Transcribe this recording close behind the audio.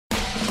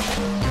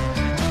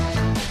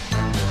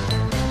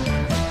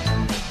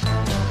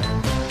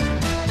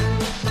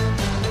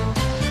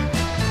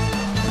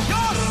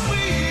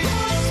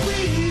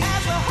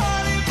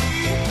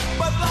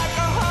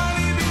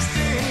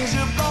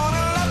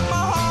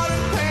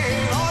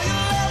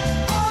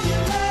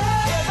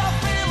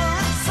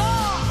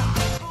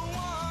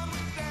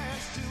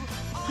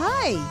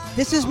Hi,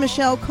 this is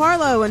Michelle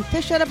Carlo and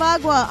Fish Out of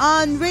Agua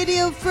on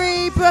Radio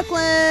Free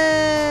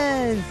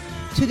Brooklyn.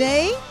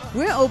 Today,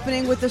 we're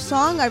opening with a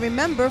song I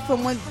remember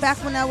from back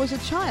when I was a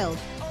child,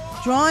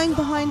 drawing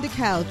behind the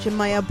couch in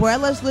my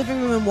abuela's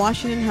living room in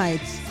Washington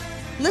Heights,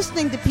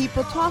 listening to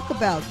people talk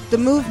about the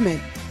movement,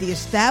 the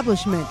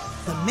establishment,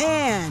 the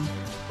man,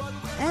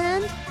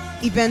 and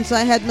events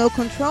I had no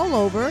control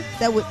over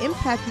that would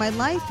impact my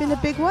life in a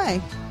big way.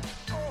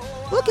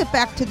 We'll get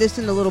back to this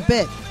in a little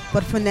bit,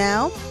 but for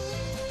now,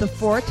 the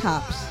Four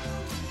Tops.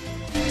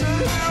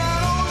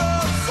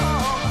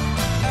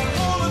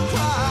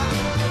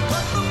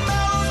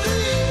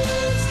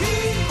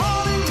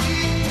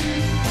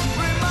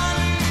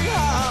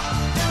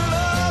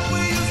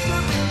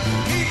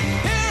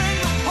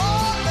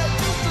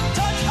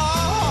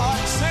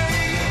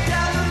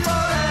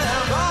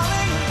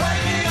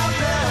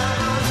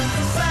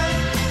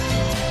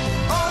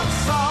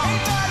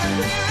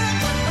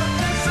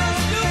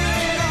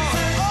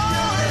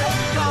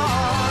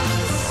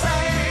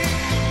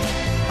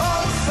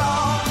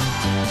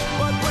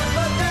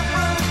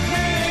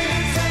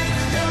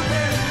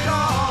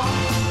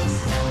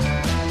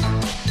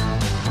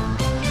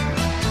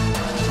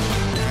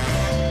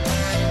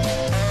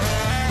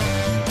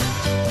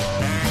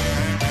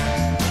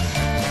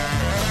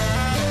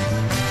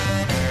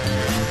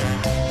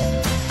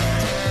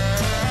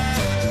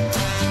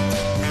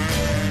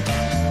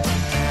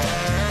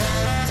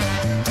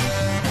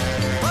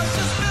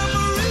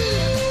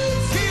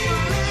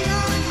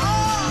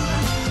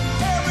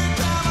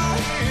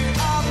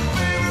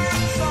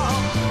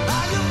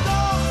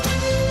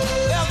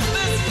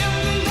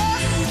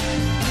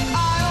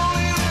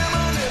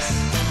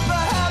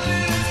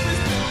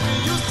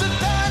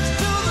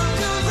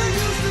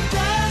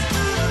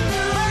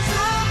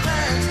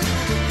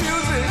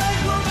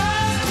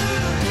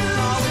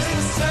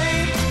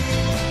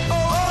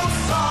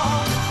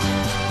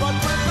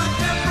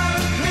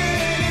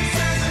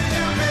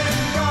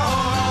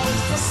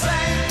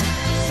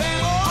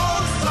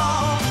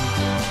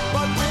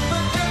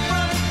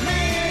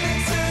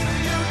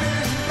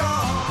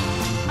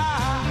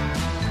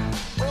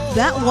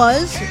 That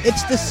was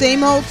It's the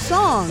Same Old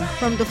Song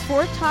from the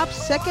Four Tops'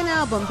 second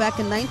album back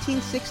in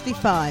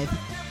 1965,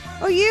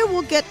 a year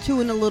we'll get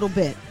to in a little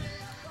bit.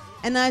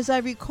 And as I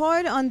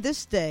record on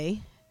this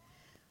day,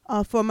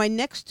 for my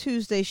next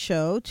Tuesday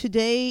show,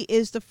 today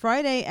is the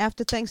Friday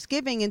after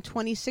Thanksgiving in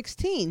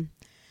 2016.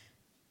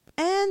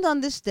 And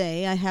on this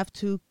day, I have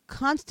to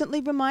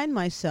constantly remind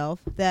myself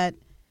that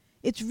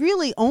it's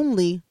really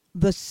only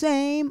the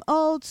same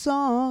old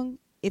song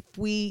if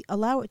we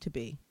allow it to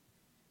be.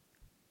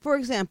 For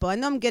example, I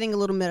know I'm getting a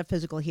little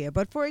metaphysical here,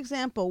 but for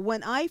example,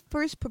 when I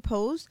first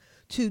proposed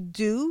to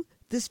do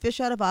this Fish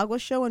Out of Agua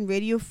show on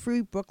Radio Free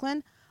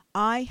Brooklyn,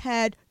 I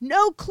had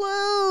no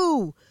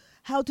clue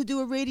how to do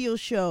a radio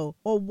show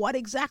or what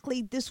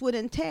exactly this would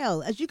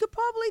entail, as you could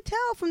probably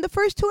tell from the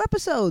first two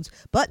episodes.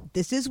 But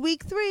this is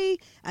week 3,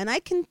 and I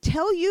can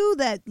tell you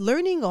that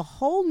learning a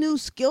whole new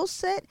skill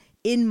set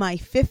in my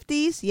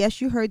 50s, yes,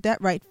 you heard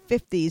that right,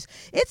 50s,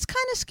 it's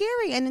kind of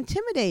scary and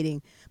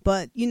intimidating.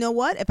 But you know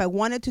what? If I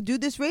wanted to do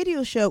this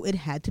radio show, it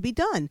had to be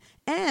done.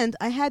 And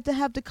I had to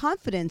have the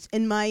confidence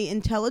in my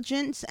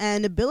intelligence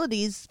and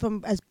abilities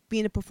as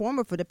being a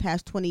performer for the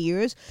past 20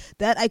 years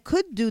that I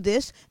could do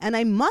this and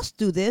I must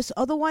do this.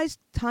 Otherwise,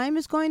 time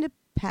is going to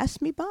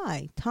pass me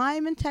by.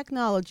 Time and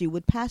technology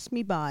would pass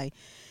me by.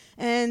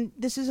 And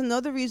this is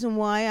another reason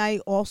why I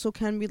also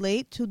can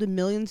relate to the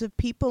millions of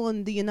people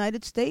in the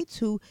United States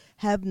who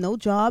have no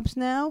jobs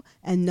now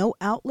and no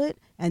outlet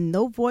and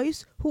no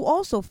voice, who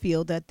also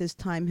feel that this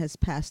time has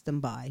passed them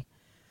by,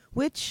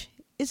 which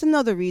is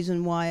another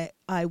reason why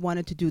I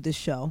wanted to do this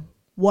show.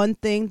 One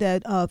thing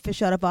that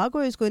Fish Out of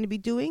Agua is going to be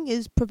doing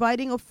is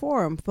providing a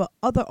forum for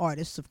other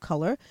artists of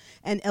color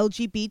and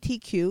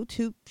LGBTQ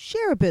to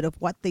share a bit of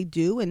what they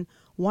do and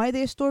why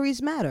their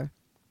stories matter.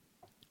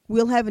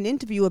 We'll have an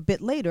interview a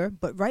bit later,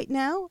 but right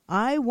now,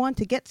 I want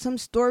to get some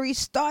stories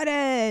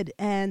started,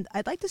 and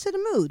I'd like to set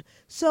a mood.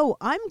 So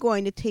I'm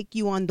going to take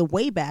you on the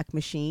Wayback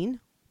Machine,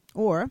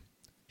 or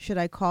should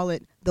I call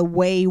it the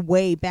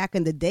way back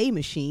in the day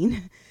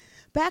machine,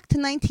 back to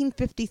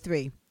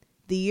 1953,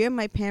 the year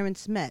my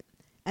parents met,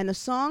 and a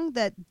song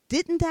that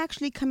didn't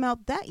actually come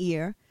out that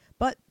year,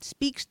 but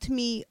speaks to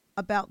me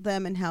about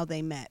them and how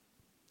they met.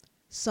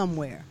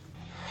 Somewhere.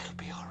 It'll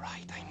be all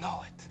right, I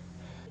know it.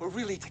 We're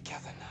really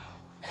together now.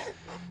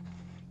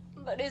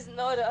 But it's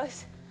not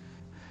us.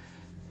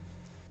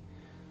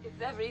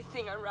 It's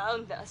everything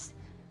around us.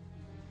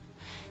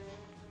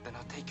 Then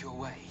I'll take you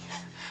away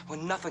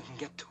when nothing can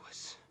get to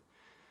us.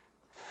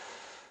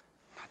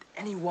 Not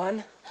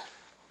anyone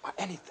or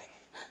anything.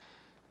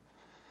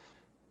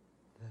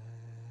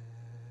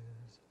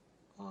 There's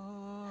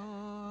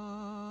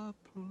a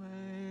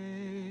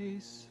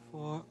place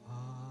for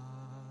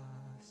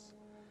us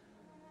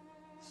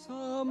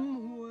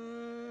somewhere,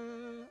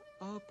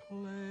 a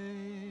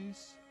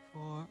place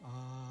for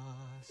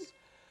us,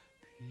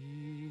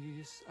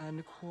 peace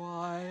and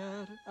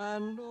quiet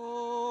and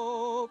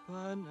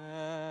open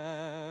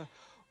air,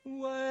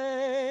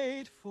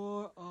 wait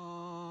for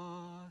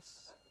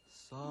us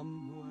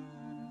somewhere.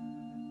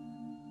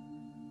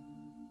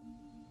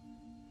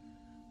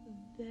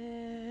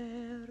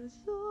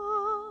 There's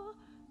a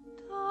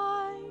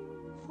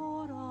time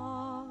for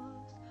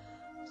us,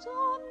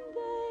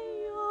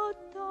 someday a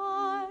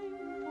time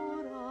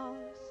for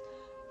us,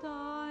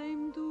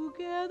 time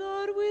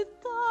together with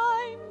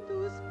time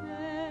to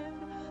spare,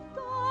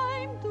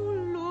 time to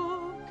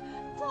look,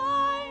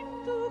 time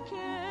to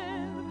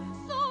care,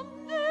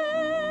 someday.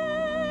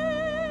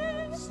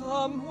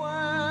 Somewhere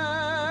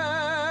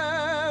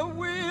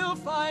we'll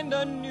find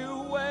a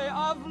new way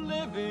of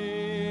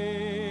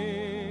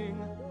living.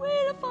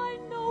 We'll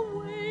find a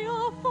way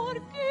of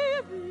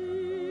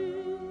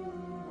forgiving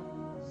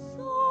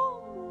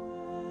somewhere.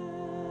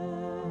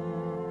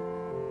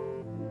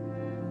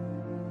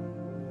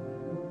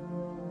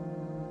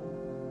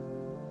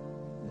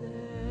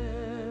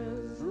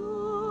 There's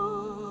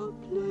a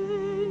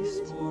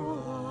place for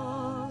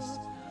us,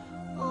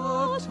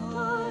 a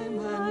time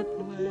and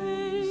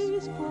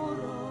place for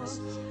us.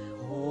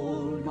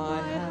 Hold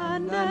my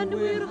hand and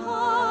we're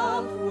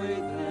halfway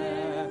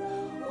there.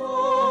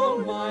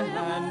 Hold my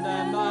hand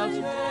and I'll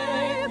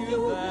take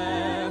you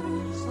there.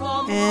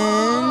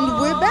 And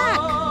we're back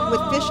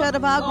with Fish Out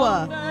of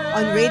Agua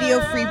on Radio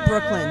Free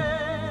Brooklyn.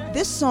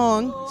 This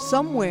song,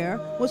 Somewhere,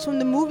 was from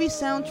the movie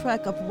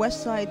soundtrack of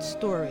West Side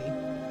Story,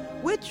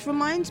 which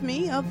reminds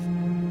me of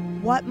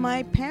what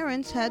my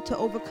parents had to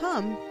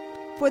overcome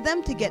for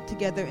them to get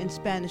together in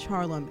Spanish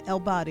Harlem, El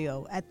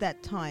Barrio, at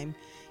that time,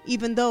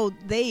 even though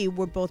they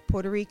were both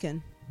Puerto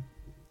Rican.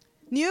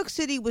 New York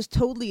City was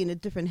totally in a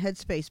different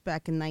headspace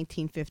back in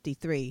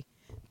 1953,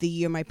 the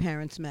year my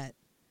parents met.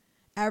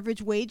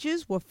 Average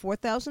wages were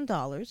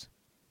 $4,000.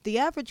 The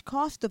average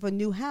cost of a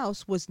new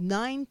house was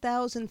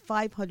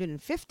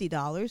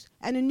 $9,550,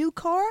 and a new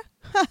car?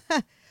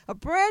 A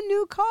brand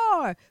new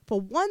car for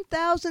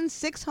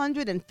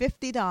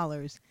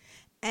 $1,650.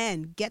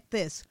 And get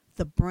this,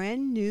 the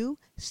brand new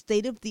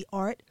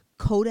state-of-the-art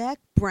Kodak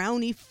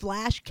Brownie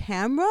flash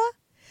camera?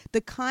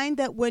 The kind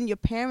that when your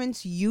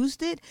parents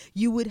used it,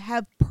 you would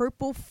have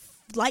purple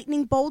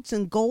lightning bolts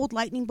and gold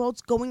lightning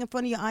bolts going in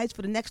front of your eyes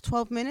for the next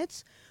 12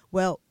 minutes?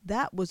 Well,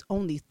 that was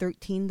only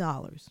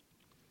 $13.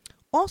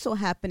 Also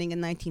happening in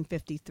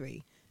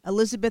 1953,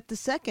 Elizabeth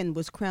II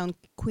was crowned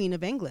Queen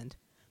of England.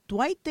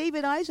 Dwight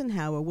David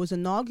Eisenhower was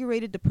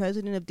inaugurated the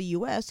President of the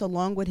U.S.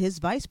 along with his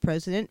Vice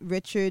President,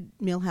 Richard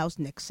Milhous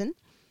Nixon.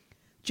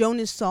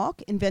 Jonas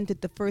Salk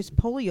invented the first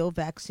polio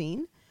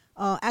vaccine,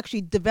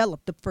 actually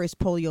developed the first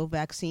polio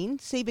vaccine,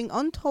 saving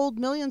untold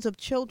millions of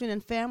children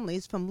and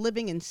families from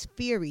living in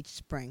fear each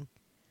spring.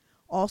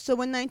 Also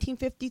in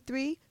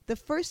 1953, the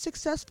first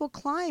successful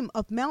climb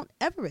of Mount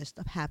Everest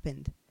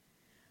happened.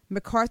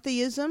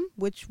 McCarthyism,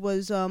 which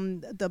was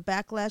the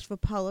backlash for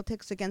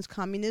politics against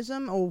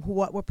communism, or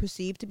what were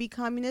perceived to be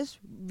communists,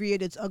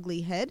 reared its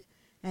ugly head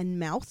and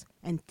mouth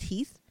and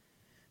teeth.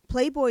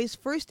 Playboy's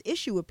first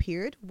issue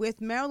appeared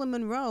with Marilyn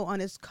Monroe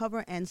on its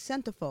cover and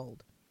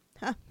centerfold.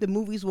 The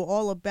movies were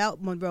all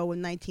about Monroe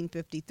in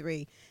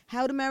 1953.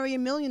 How to Marry a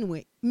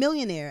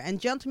Millionaire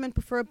and Gentlemen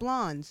Prefer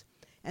Blondes.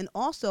 And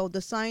also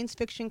the science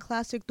fiction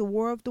classic The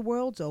War of the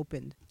Worlds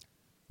opened.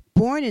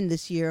 Born in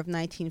this year of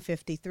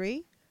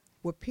 1953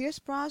 were Pierce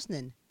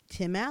Brosnan,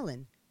 Tim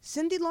Allen,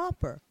 Cyndi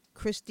Lauper,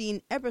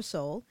 Christine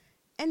Ebersole,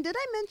 and did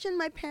I mention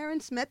my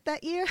parents met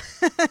that year?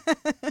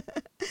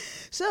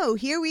 So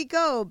here we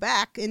go,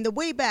 back in the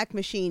Wayback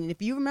Machine. And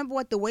if you remember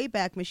what the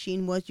Wayback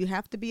Machine was, you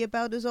have to be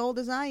about as old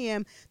as I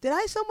am. Did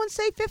someone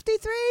say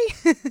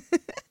 53?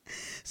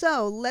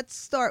 So let's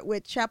start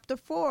with Chapter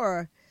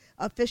 4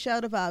 of Fish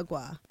Out of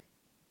Agua.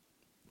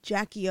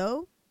 Jackie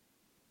O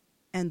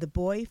and the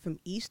Boy from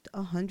East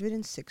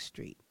 106th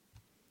Street.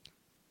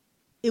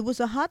 It was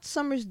a hot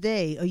summer's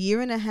day, a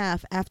year and a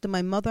half after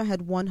my mother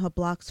had won her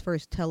block's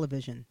first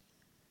television.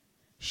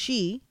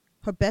 She,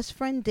 her best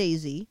friend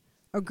Daisy,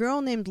 a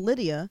girl named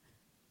Lydia,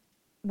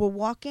 were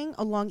walking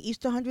along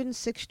East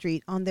 106th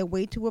Street on their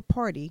way to a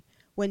party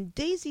when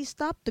Daisy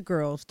stopped the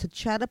girls to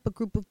chat up a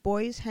group of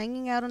boys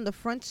hanging out on the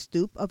front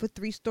stoop of a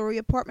 3-story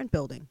apartment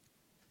building.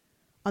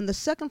 On the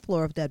second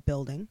floor of that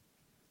building,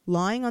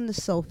 lying on the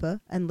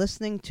sofa and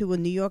listening to a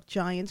New York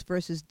Giants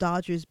versus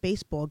Dodgers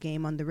baseball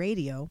game on the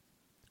radio,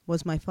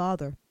 was my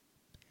father.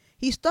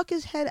 He stuck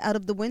his head out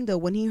of the window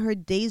when he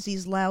heard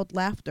Daisy's loud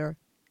laughter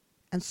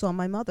and saw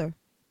my mother.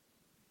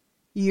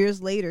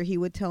 Years later, he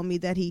would tell me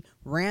that he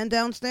ran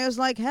downstairs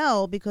like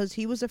hell because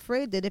he was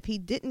afraid that if he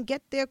didn't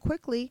get there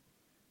quickly,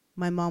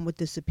 my mom would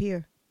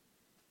disappear.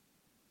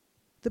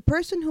 The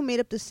person who made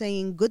up the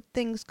saying, "Good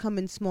things come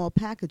in small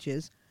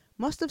packages,"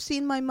 must have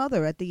seen my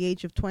mother at the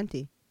age of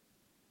 20.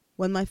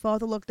 When my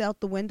father looked out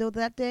the window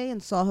that day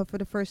and saw her for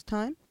the first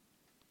time,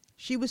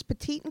 she was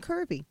petite and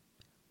curvy,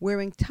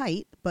 wearing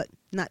tight, but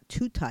not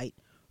too tight,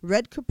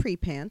 red capri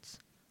pants,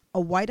 a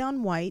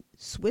white-on-white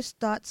Swiss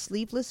dot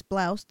sleeveless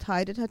blouse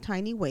tied at her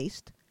tiny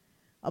waist,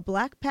 a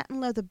black patent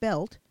leather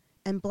belt,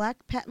 and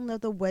black patent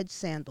leather wedge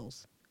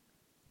sandals.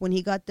 When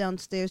he got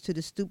downstairs to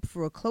the stoop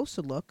for a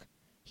closer look,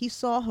 he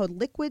saw her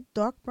liquid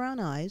dark brown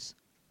eyes,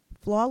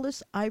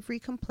 flawless ivory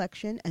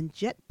complexion, and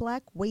jet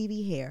black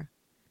wavy hair.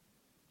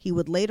 He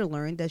would later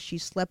learn that she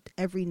slept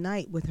every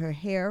night with her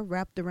hair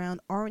wrapped around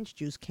orange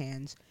juice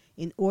cans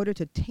in order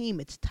to tame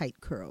its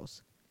tight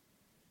curls,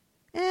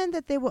 and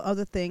that there were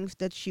other things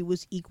that she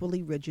was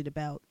equally rigid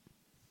about.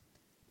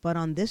 But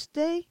on this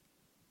day,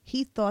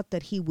 he thought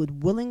that he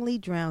would willingly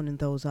drown in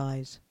those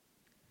eyes.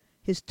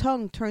 His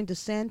tongue turned to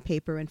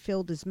sandpaper and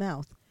filled his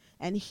mouth,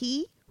 and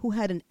he, who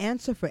had an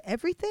answer for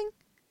everything,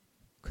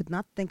 could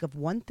not think of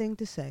one thing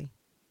to say.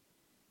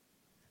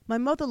 My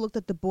mother looked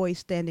at the boy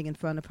standing in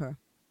front of her.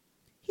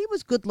 He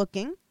was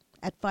good-looking,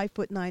 at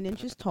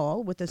 5'9"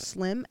 tall, with a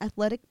slim,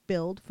 athletic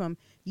build from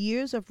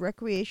years of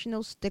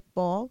recreational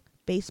stickball,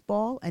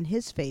 baseball, and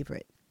his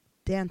favorite,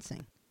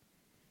 dancing.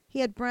 He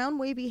had brown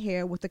wavy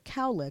hair with a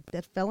cowlick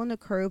that fell in a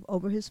curve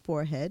over his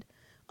forehead,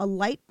 a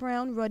light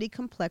brown ruddy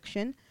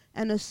complexion,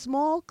 and a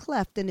small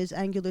cleft in his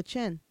angular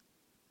chin.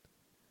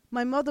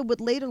 My mother would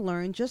later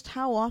learn just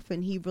how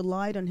often he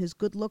relied on his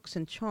good looks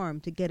and charm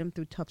to get him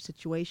through tough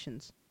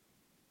situations.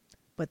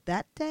 But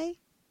that day,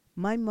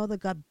 my mother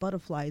got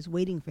butterflies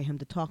waiting for him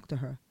to talk to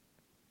her.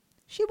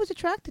 She was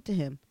attracted to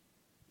him,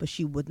 but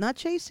she would not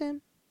chase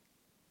him.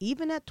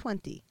 Even at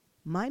 20,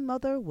 my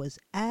mother was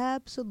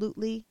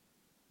absolutely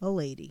a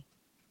lady.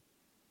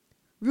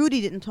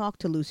 Rudy didn't talk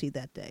to Lucy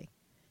that day.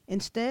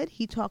 Instead,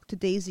 he talked to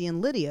Daisy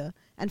and Lydia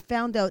and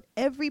found out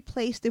every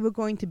place they were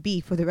going to be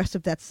for the rest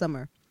of that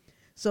summer.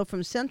 So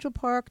from Central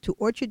Park to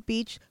Orchard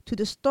Beach to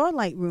the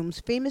Starlight Room's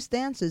famous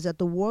dances at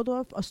the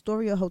Waldorf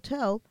Astoria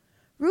Hotel,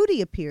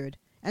 Rudy appeared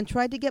and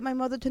tried to get my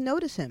mother to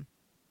notice him.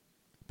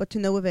 But to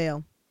no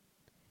avail.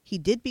 He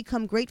did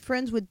become great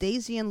friends with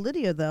Daisy and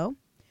Lydia, though.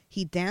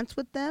 He danced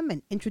with them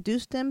and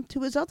introduced them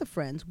to his other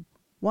friends,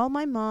 while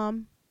my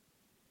mom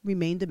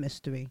remained a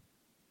mystery.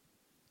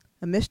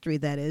 A mystery,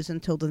 that is,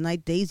 until the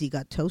night Daisy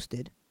got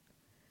toasted.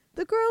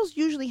 The girls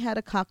usually had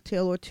a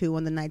cocktail or two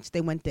on the nights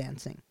they went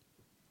dancing.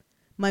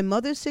 My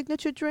mother's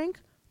signature drink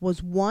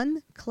was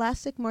one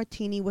classic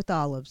martini with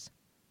olives.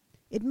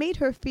 It made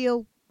her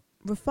feel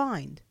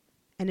refined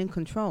and in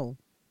control.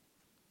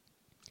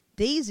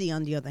 Daisy,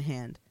 on the other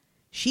hand,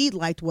 she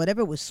liked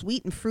whatever was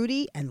sweet and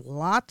fruity and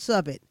lots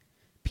of it.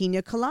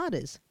 Pina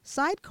coladas,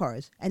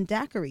 sidecars, and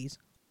daiquiris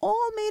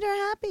all made her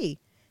happy.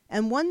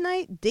 And one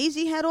night,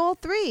 Daisy had all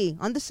three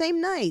on the same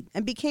night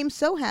and became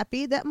so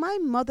happy that my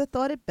mother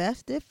thought it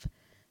best if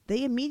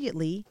they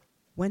immediately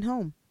went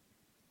home.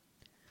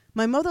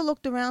 My mother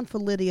looked around for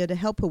Lydia to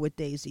help her with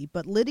Daisy,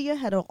 but Lydia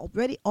had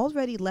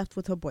already left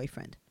with her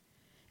boyfriend.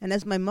 And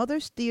as my mother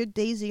steered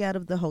Daisy out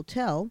of the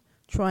hotel,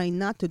 trying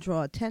not to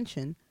draw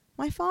attention,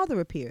 my father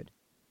appeared.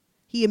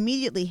 He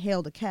immediately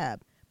hailed a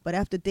cab, but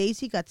after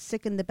Daisy got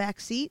sick in the back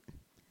seat,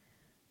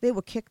 they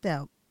were kicked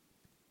out,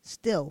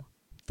 still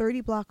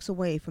 30 blocks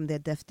away from their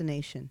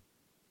destination.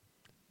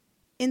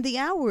 In the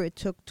hour it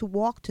took to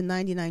walk to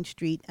 99th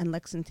Street and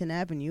Lexington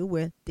Avenue,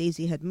 where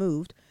Daisy had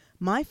moved,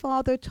 my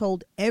father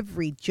told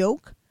every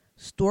joke,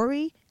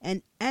 story,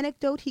 and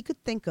anecdote he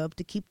could think of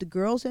to keep the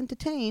girls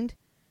entertained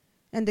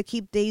and to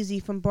keep Daisy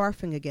from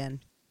barfing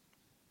again.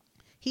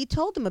 He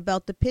told them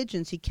about the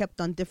pigeons he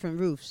kept on different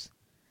roofs,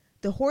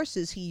 the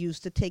horses he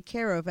used to take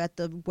care of at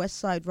the West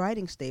Side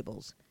riding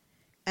stables,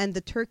 and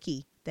the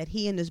turkey that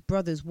he and his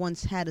brothers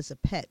once had as a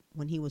pet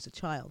when he was a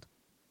child.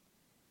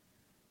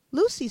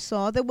 Lucy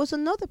saw there was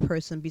another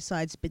person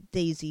besides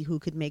Daisy who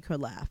could make her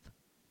laugh.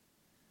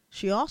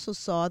 She also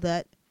saw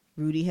that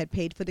Rudy had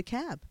paid for the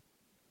cab,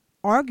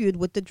 argued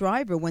with the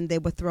driver when they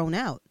were thrown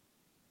out,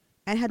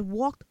 and had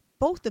walked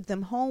both of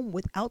them home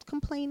without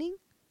complaining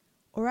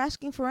or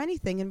asking for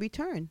anything in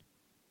return.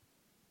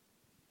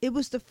 It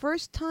was the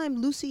first time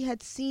Lucy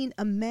had seen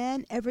a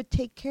man ever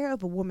take care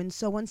of a woman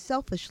so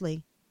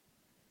unselfishly.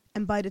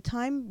 And by the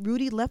time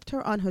Rudy left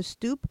her on her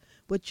stoop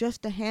with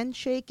just a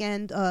handshake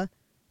and a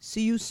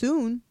 "see you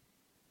soon,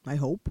 I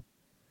hope,"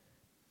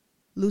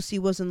 Lucy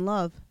was in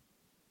love.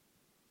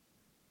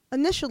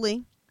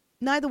 Initially,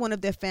 neither one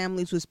of their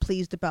families was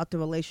pleased about the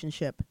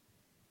relationship.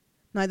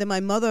 Neither my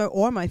mother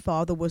or my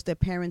father was their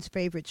parents'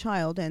 favorite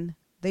child, and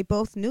they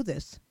both knew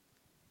this.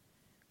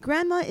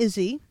 Grandma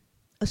Izzy,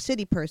 a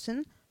city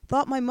person,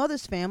 thought my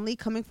mother's family,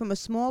 coming from a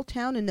small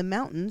town in the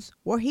mountains,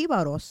 were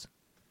jibaros.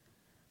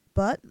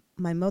 But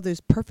my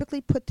mother's perfectly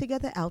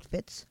put-together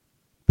outfits,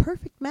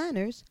 perfect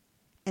manners,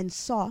 and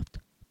soft,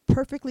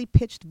 perfectly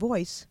pitched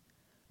voice.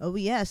 Oh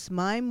yes,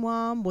 my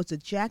mom was a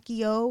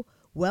Jackie O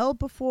well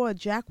before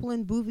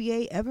Jacqueline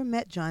Bouvier ever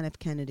met John F.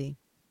 Kennedy.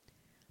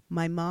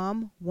 My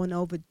mom won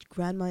over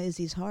Grandma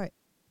Izzy's heart.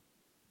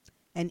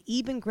 And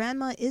even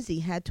Grandma Izzy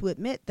had to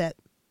admit that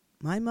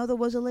my mother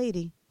was a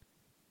lady,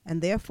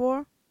 and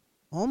therefore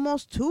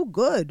almost too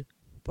good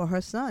for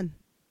her son.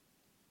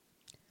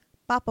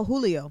 Papa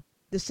Julio,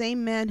 the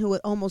same man who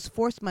had almost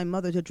forced my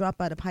mother to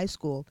drop out of high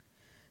school,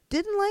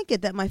 didn't like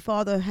it that my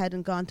father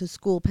hadn't gone to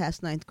school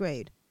past 9th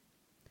grade.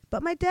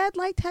 But my dad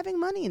liked having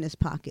money in his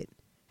pocket,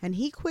 and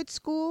he quit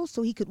school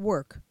so he could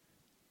work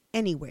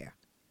anywhere.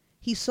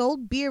 He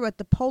sold beer at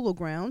the Polo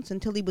Grounds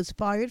until he was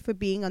fired for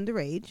being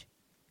underage.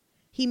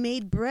 He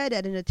made bread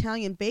at an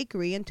Italian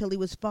bakery until he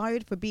was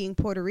fired for being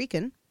Puerto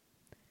Rican.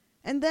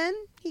 And then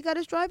he got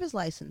his driver's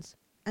license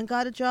and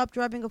got a job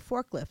driving a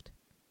forklift,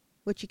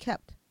 which he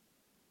kept.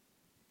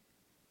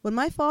 When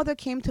my father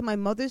came to my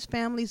mother's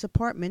family's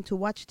apartment to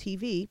watch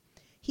TV,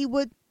 he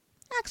would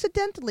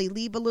accidentally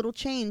leave a little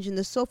change in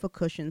the sofa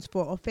cushions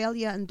for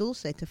Ophelia and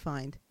Dulce to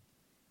find.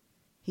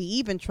 He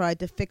even tried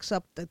to fix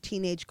up the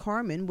teenage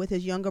Carmen with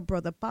his younger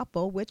brother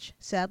Papo, which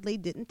sadly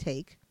didn't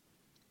take.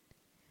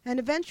 And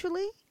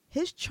eventually,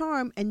 his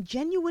charm and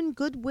genuine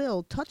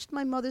goodwill touched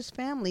my mother's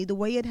family the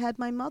way it had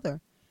my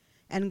mother,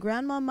 and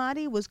Grandma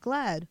Mari was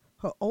glad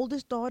her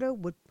oldest daughter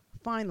would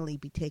finally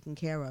be taken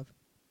care of.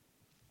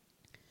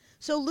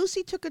 So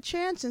Lucy took a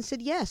chance and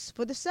said yes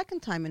for the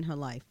second time in her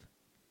life.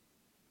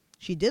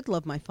 She did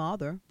love my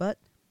father, but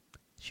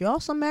she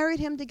also married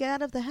him to get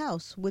out of the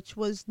house, which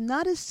was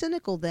not as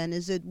cynical then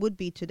as it would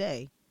be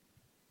today.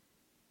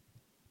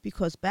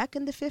 Because back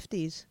in the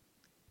 50s,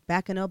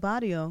 back in El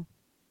Barrio,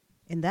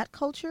 in that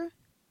culture,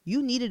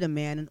 you needed a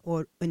man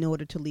in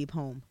order to leave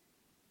home.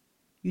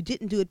 You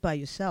didn't do it by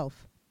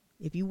yourself.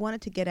 If you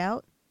wanted to get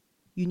out,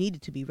 you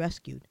needed to be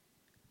rescued.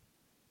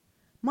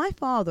 My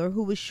father,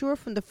 who was sure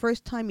from the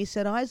first time he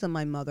set eyes on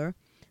my mother,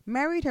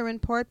 married her in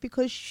part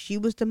because she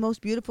was the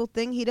most beautiful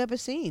thing he'd ever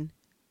seen.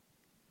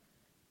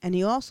 And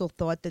he also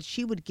thought that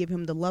she would give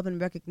him the love and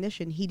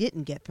recognition he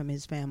didn't get from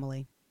his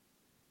family.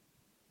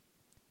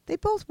 They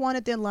both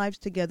wanted their lives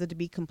together to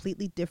be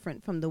completely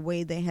different from the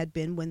way they had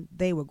been when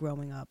they were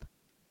growing up.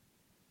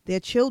 Their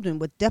children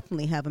would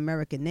definitely have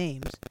American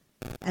names,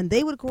 and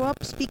they would grow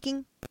up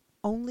speaking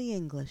only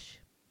English.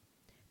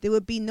 There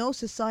would be no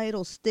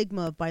societal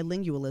stigma of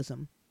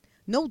bilingualism,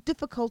 no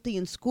difficulty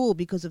in school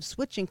because of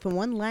switching from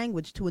one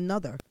language to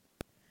another,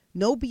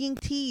 no being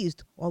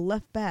teased or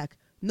left back,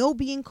 no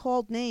being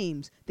called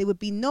names. There would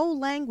be no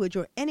language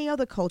or any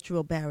other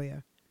cultural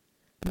barrier.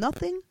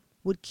 Nothing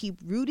would keep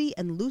Rudy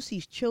and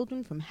Lucy's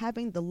children from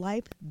having the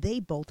life they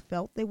both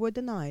felt they were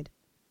denied.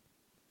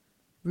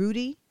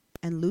 Rudy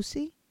and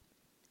Lucy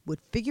would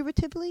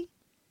figuratively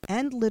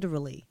and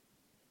literally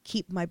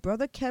keep my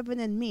brother Kevin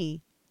and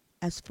me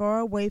as far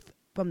away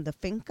from the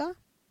finca,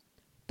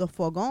 the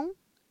fogon,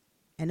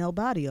 and El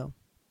Barrio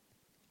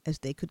as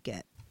they could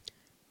get.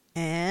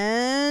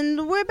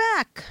 And we're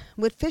back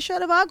with Fish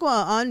Out of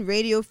Agua on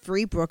Radio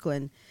Free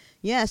Brooklyn.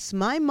 Yes,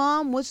 my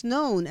mom was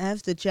known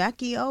as the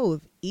Jackie O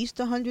of East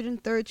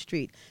 103rd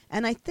Street,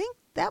 and I think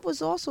that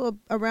was also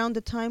around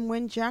the time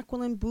when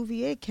Jacqueline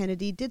Bouvier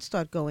Kennedy did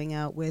start going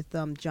out with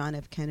John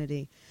F.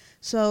 Kennedy.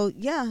 So,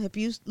 yeah, if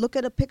you look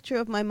at a picture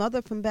of my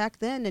mother from back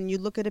then and you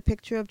look at a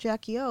picture of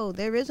Jackie O,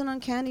 there is an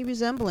uncanny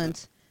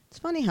resemblance. It's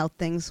funny how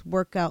things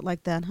work out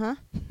like that, huh?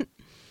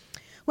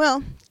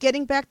 Well,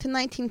 getting back to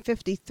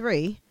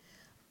 1953,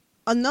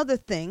 another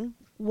thing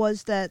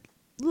was that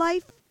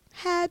life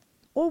had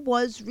or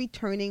was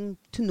returning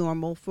to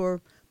normal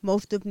for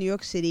most of New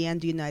York City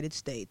and the United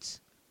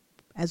States,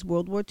 as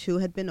World War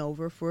II had been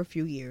over for a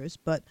few years.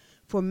 But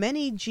for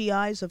many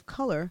GIs of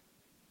color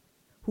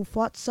who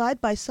fought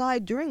side by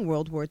side during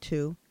World War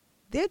II,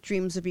 their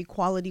dreams of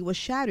equality were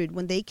shattered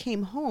when they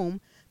came home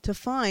to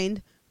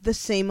find the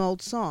same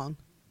old song.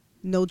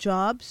 No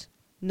jobs,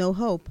 no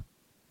hope.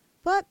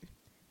 But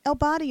El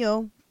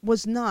Barrio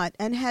was not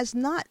and has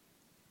not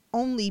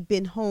only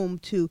been home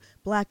to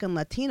Black and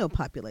Latino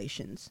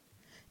populations,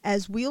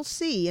 as we'll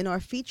see in our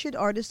featured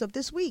artist of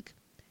this week,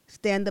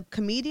 stand-up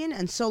comedian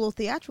and solo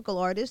theatrical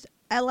artist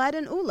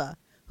Aladdin Ullah,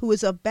 who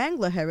is of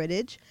Bangla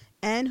heritage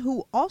and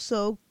who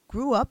also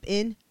grew up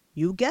in,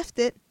 you guessed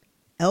it,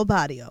 El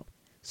Barrio.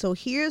 So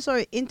here's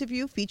our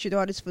interview featured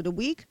artist for the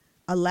week,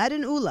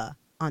 Aladdin Ullah,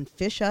 on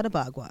Fish Out of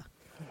Agua.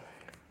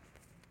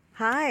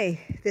 Hi,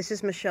 this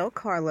is Michelle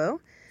Carlo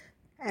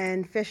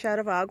and Fish Out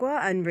of Agua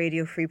on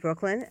Radio Free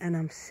Brooklyn, and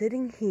I'm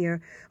sitting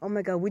here. Oh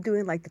my God, we're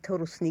doing like the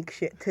total sneak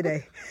shit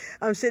today.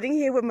 I'm sitting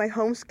here with my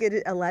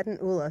home-skidded Aladdin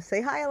Ullah.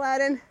 Say hi,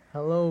 Aladdin.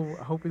 Hello.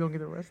 I hope we don't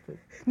get arrested.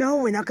 No,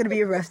 we're not going to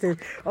be arrested.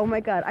 Oh my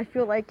God, I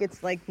feel like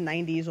it's like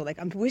 90s or like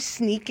we're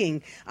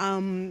sneaking.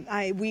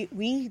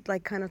 We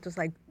like kind of just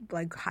like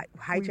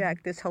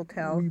hijacked this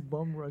hotel. We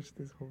bum rushed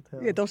this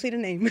hotel. Yeah, don't say the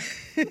name.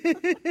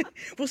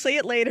 We'll say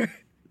it later.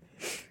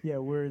 Yeah,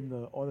 we're in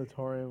the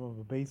auditorium of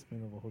a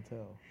basement of a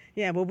hotel.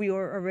 Yeah, but we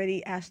were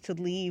already asked to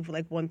leave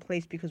like one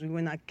place because we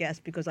were not guests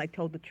because I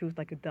told the truth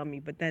like a dummy.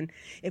 But then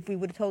if we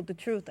would have told the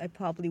truth, I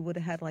probably would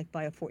have had like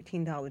buy a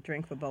 $14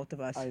 drink for both of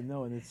us. I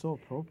know, and it's so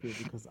appropriate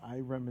because I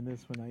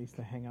reminisce when I used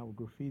to hang out with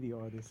graffiti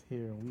artists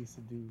here and we used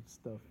to do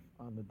stuff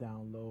on the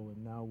down low,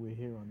 and now we're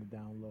here on the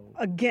down low.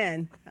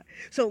 Again.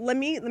 So let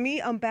me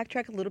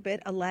backtrack a little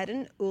bit.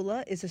 Aladdin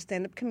Ullah is a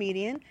stand-up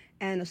comedian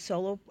and a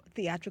solo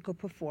theatrical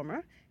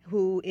performer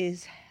who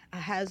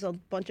has a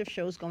bunch of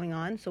shows going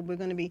on. So we're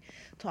going to be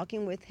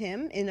talking with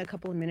him in a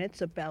couple of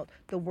minutes about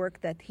the work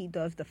that he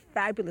does, the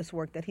fabulous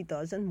work that he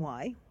does, and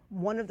why.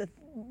 One of the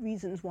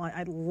reasons why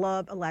I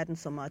love Aladdin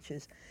so much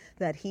is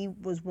that he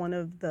was one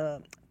of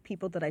the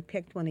people that I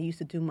picked when I used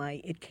to do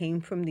my It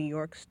Came From New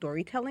York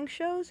storytelling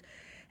shows.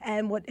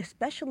 And what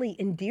especially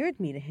endeared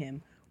me to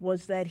him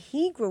was that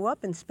he grew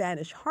up in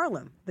Spanish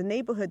Harlem, the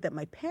neighborhood that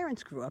my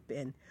parents grew up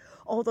in.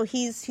 Although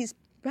he's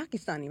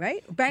Pakistani,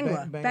 right?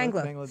 Bangla.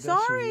 Bangladeshi,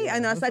 Sorry. yeah. I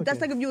know.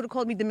 That's like if you would have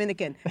called me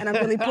Dominican and I'm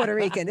really Puerto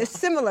Rican. It's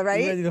similar,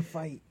 right? You ready to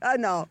fight.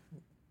 No.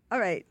 All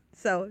right.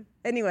 So,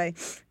 anyway.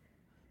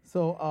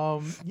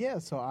 So,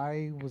 so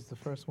I was the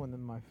first one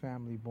in my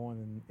family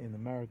born in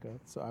America.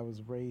 So I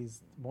was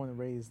born and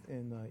raised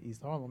in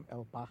East Harlem,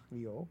 El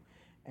Barrio.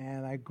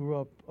 And I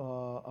grew up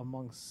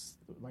amongst,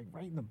 like,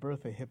 right in the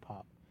birth of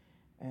hip-hop.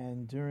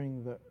 And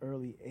during the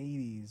early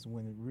 80s,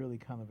 when it really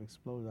kind of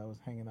exploded, I was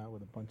hanging out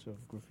with a bunch of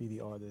graffiti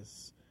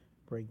artists,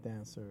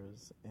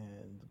 breakdancers,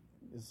 and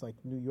it's like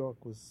New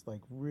York was,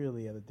 like,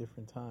 really at a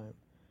different time.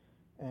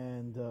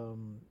 And,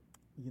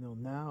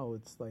 now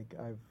it's like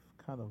I've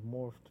kind of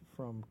morphed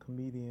from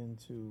comedian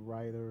to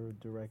writer,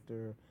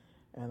 director,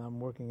 and I'm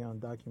working on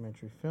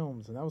documentary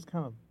films. And that was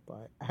kind of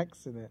by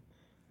accident,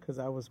 because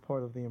I was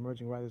part of the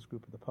emerging writers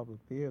group at the Public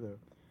Theater,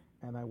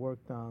 and I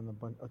worked on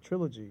a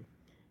trilogy.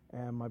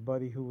 And my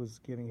buddy, who was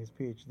getting his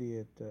PhD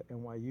at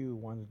NYU,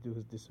 wanted to do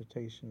his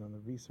dissertation on the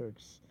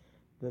research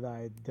that I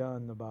had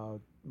done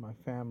about my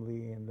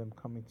family and them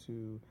coming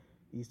to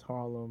East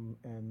Harlem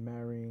and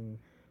marrying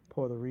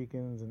Puerto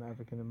Ricans and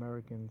African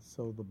Americans.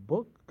 So the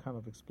book kind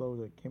of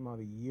exploded. It came out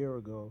a year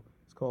ago.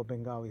 It's called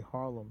Bengali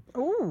Harlem.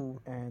 Ooh.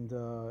 And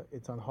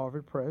it's on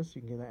Harvard Press.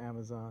 You can get it on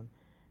Amazon.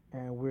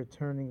 And we're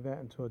turning that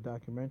into a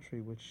documentary,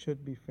 which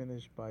should be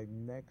finished by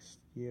next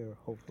year,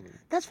 hopefully.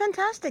 That's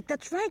fantastic.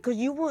 That's right, because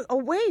you were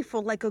away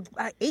for like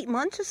 8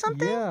 months or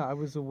something? Yeah, I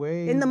was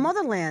away. In the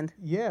motherland.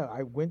 Yeah,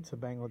 I went to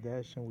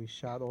Bangladesh and we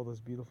shot all this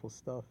beautiful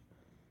stuff.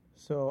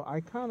 So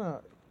I kind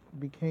of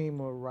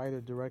became a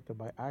writer-director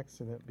by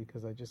accident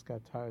because I just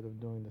got tired of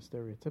doing the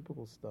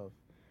stereotypical stuff.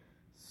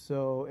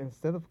 So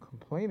instead of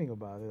complaining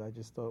about it, I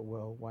just thought,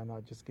 well, why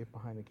not just get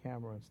behind the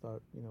camera and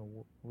start,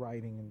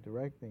 writing and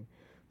directing.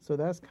 So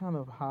that's kind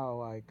of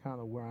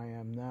where I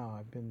am now.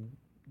 I've been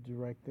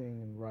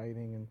directing and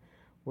writing and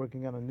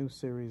working on a new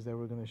series that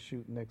we're going to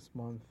shoot next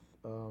month.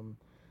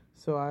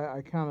 So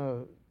I kind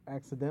of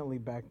accidentally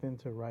backed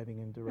into writing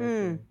and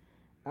directing.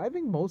 I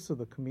think most of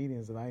the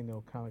comedians that I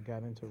know kind of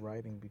got into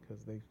writing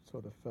because they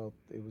sort of felt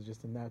it was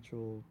just a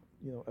natural,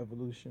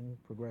 evolution,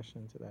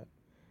 progression to that.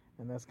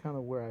 And that's kind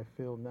of where I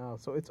feel now.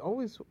 So it's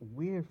always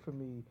weird for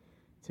me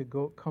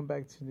to come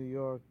back to New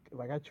York.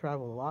 Like, I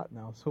travel a lot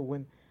now. So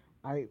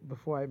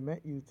before I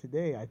met you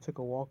today, I took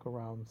a walk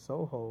around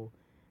Soho.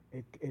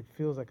 It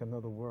feels like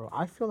another world.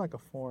 I feel like a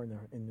foreigner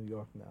in New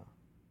York now.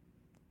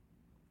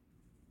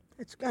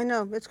 I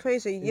know, it's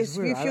crazy. It's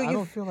weird. I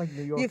don't feel like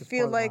New York is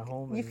part of my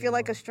home you feel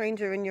like a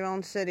stranger in your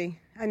own city.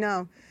 I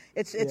know.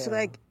 It's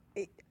like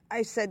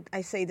I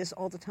say this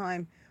all the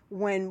time.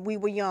 When we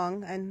were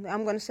young, and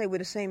I'm going to say we're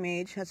the same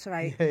age. That's all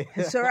right. Yeah.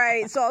 It's all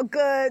right. It's all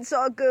good. It's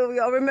all good. We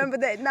all remember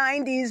that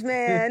 90s,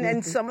 man,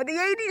 and some of the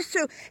 80s,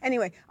 too.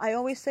 Anyway, I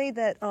always say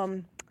that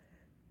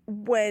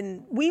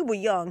when we were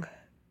young,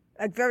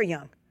 like very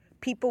young,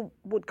 people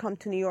would come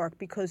to New York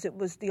because it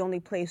was the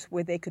only place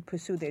where they could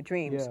pursue their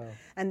dreams. Yeah.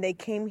 And they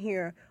came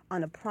here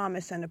on a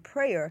promise and a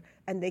prayer,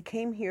 and they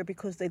came here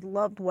because they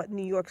loved what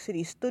New York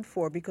City stood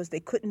for, because they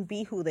couldn't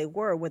be who they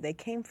were, where they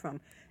came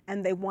from.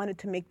 And they wanted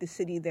to make the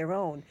city their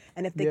own.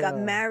 And if they got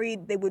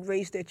married, they would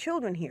raise their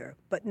children here.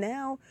 But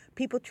now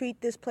people treat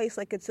this place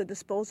like it's a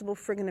disposable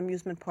friggin'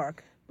 amusement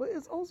park. But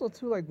it's also,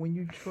 too, like, when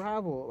you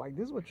travel, like,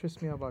 this is what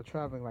trips me out about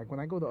traveling. Like, when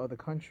I go to other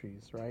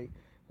countries, right,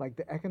 like,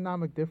 the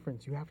economic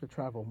difference, you have to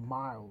travel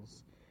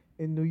miles.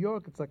 In New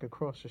York, it's like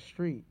across the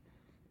street.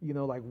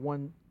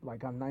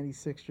 Like on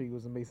 96th Street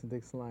was the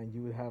Mason-Dixon line,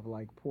 you would have,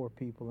 like, poor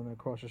people, and then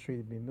across the street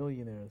it'd be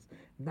millionaires.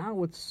 Now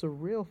what's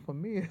surreal for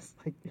me is,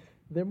 like,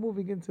 they're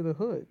moving into the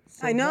hood.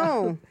 So I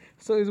know.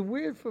 So it's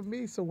weird for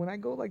me. So when I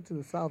go, like, to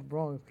the South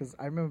Bronx, because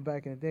I remember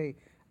back in the day,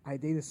 I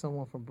dated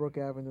someone from Brook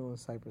Avenue and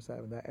Cypress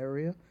Avenue, that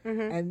area.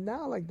 Mm-hmm. And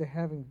now, like, they're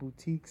having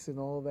boutiques and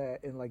all that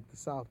in, like, the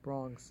South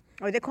Bronx.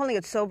 Oh, they're calling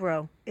it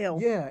Sobro. Ill.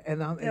 Yeah,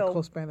 and I'm in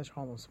close Spanish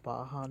Harlem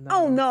Spa now.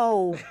 Oh,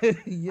 no.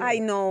 Yeah. I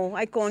know.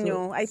 I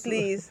coño.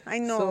 Please. I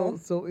know.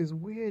 So it's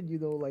weird,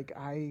 like,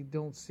 I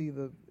don't see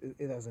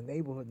it as a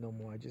neighborhood no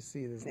more. I just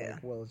see it as, like,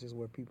 well, it's just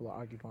where people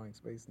are occupying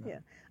space now. Yeah.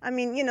 I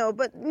mean,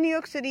 but New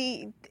York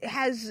City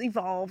has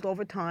evolved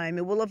over time.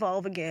 It will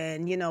evolve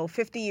again.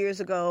 50 years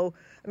ago,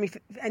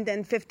 and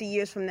then 50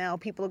 years from now,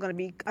 people are going to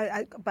be,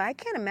 but I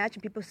can't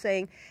imagine people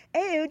saying,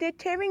 "Oh, they're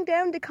tearing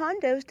down the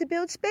condos to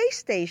build space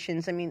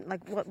stations." I mean,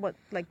 what's Well,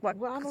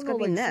 I don't know, going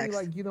to be next?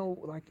 See,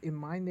 like in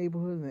my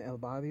neighborhood in El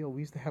Barrio,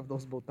 we used to have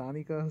those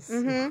botanicas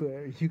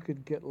where you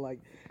could get, like,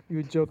 you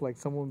would joke, like,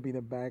 someone would be in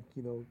the back,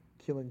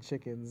 killing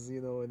chickens,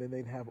 and then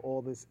they'd have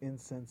all this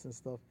incense and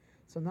stuff.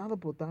 So now the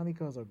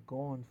botanicas are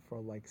gone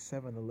for, like,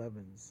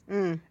 7-Elevens.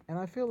 And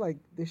I feel like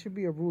there should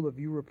be a rule: if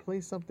you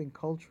replace something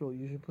cultural,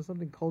 you should put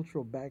something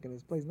cultural back in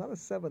its place, not a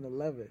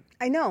 7-Eleven.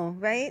 I know,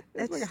 right?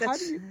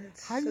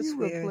 How do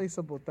you replace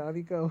a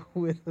botanica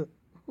with a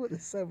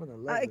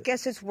 7-Eleven? I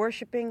guess it's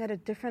worshiping at a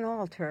different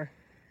altar.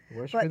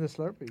 Worshiping the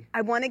Slurpee.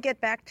 I want to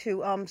get back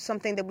to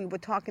something that we were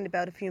talking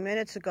about a few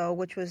minutes ago,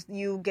 which was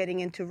you getting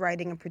into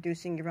writing and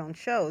producing your own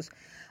shows.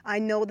 I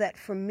know that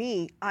for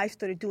me, I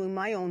started doing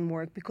my own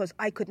work because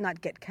I could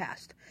not get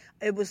cast.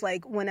 It was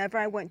like whenever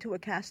I went to a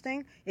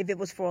casting, if it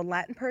was for a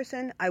Latin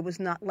person, I was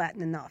not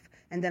Latin enough.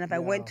 And then if I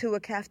went to a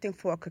casting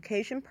for a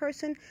Caucasian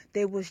person,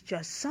 there was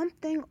just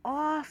something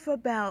off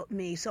about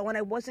me. So when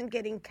I wasn't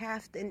getting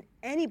cast in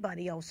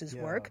anybody else's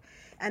work,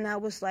 and I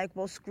was like,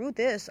 well, screw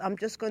this. I'm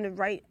just going to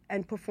write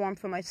and perform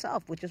for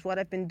myself, which is what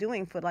I've been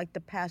doing for like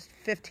the past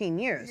 15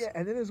 years. Yeah,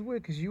 and it is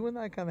weird because you and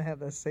I kind of have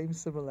that same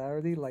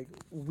similarity. Like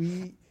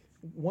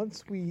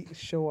once we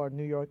show our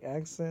New York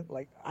accent,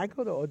 like I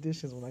go to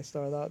auditions when I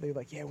start out, they're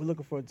like, yeah, we're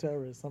looking for a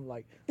terrorist. I'm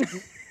like,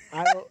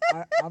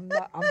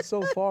 I'm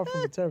so far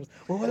from a terrorist.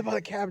 Well, what about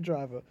a cab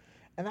driver?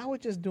 And I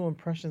would just do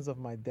impressions of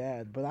my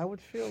dad, but I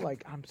would feel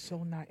like I'm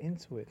so not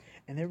into it.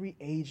 And every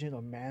agent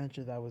or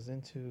manager that I was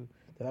into,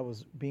 that I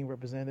was being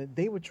represented,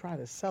 they would try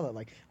to sell it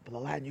like, but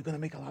Aladdin, you're going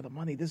to make a lot of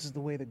money. This is the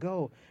way to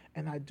go.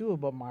 And I do it,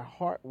 but my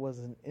heart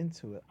wasn't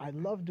into it. I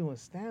love doing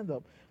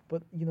stand-up,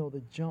 but, you know,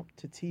 the jump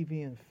to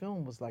TV and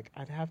film was like,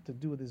 I'd have to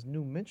do this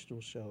new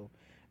minstrel show.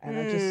 And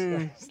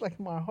it's like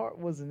my heart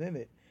wasn't in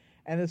it.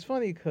 And it's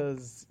funny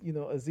because, you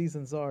know, Aziz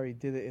Ansari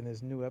did it in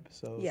his new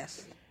episode.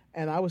 Yes.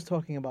 And I was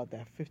talking about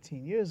that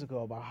 15 years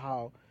ago, about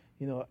how,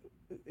 you know,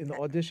 in the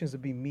auditions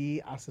it'd be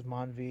me, Asif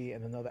Manvi,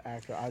 and another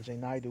actor, Ajay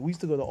Naidu. We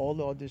used to go to all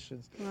the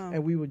auditions,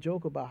 and we would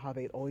joke about how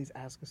they'd always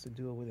ask us to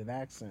do it with an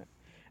accent.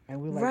 And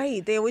we were like,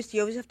 right, you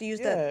always have to use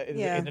that.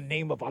 In the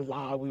name of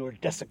Allah, we will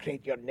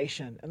desecrate your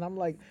nation. And I'm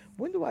like,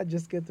 when do I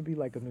just get to be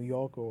like a New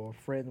Yorker or a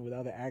friend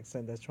without an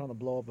accent that's trying to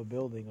blow up a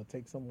building or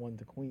take someone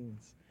to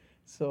Queens?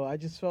 So I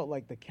just felt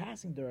like the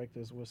casting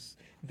directors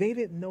they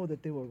didn't know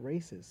that they were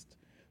racist.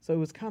 So it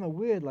was kind of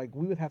weird. Like,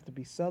 we would have to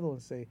be subtle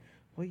and say,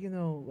 well, you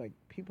know, like,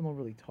 people don't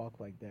really talk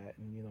like that.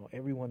 And, you know,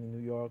 everyone in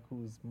New York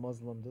who's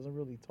Muslim doesn't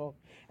really talk.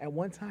 At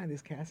one time,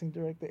 this casting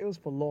director, it was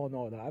for Law and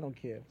Order. I don't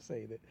care if I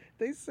say that.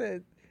 They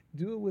said,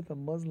 do it with a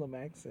Muslim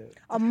accent.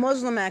 A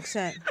Muslim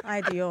accent.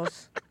 Ay,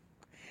 Dios.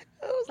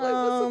 I was like,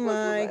 Oh, what's a Muslim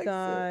my accent?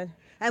 God.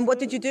 And what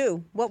did you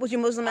do? What was your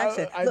Muslim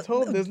accent? I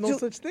told him there's no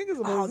such thing as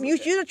a Muslim. You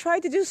should have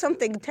tried to do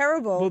something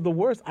terrible. Well, the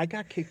worst, I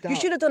got kicked out. You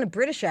should have done a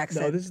British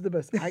accent. No, this is the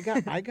best.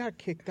 I got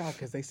kicked out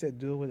because they said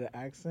do it with an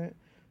accent.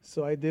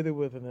 So I did it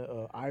with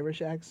an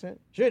Irish accent.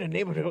 Sure, the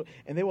name of it.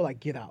 And they were like,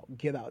 get out,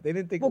 get out. They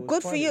didn't think Well, it was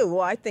good funny. for you.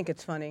 Well, I think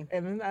it's funny.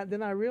 And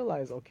then I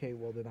realized, okay,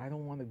 well, then I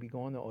don't want to be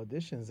going to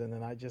auditions. And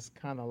then I just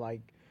kind of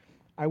like,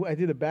 I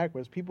did it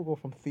backwards. People go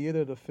from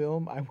theater to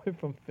film. I went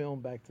from film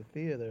back to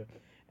theater.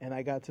 And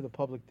I got to the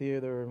public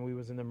theater, and we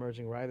was an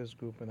emerging writers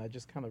group, and I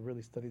just kind of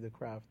really studied the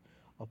craft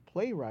of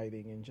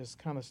playwriting and just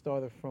kind of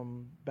started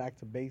from back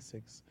to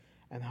basics.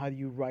 And how do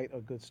you write a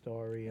good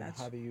story, and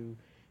how do you,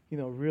 you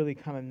know, really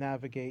kind of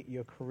navigate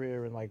your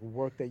career and like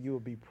work that you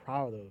will be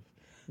proud of.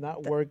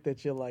 Not work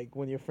that you're like,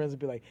 when your friends would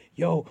be like,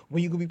 yo,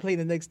 when you going to be playing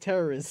the next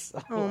terrorist?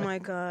 Oh, my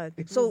God.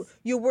 So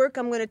your work,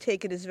 I'm going to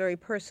take it, is very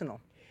personal.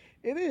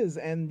 It is.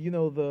 And, you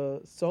know, the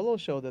solo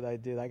show that I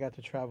did, I got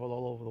to travel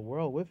all over the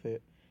world with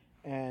it.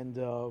 And,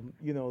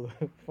 you know,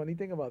 the funny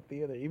thing about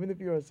theater, even if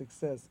you're a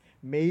success,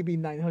 maybe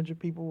 900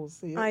 people will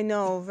see it. I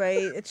know,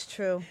 right? It's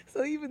true.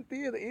 So even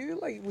theater, even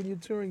like when you're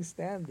touring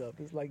stand-up,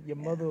 it's like your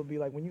mother will be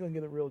like, when you going to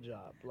get a real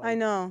job? Like, I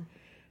know.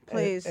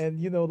 Please.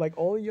 And, you know, like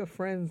all of your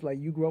friends,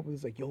 like you grew up with,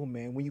 it's like, yo,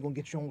 man, when you going to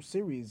get your own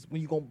series?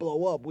 When you going to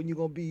blow up? When you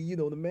going to be, you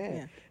know, the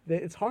man? Yeah.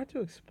 It's hard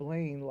to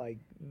explain like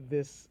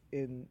this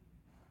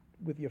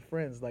with your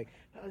friends. Like,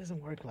 no, it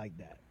doesn't work like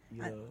that.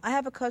 You know? I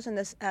have a cousin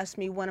that's asked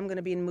me when I'm going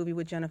to be in a movie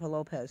with Jennifer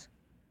Lopez.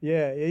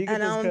 Yeah. You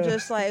and I'm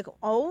just like,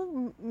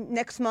 oh,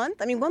 next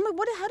month? I mean, how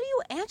do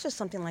you answer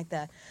something like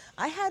that?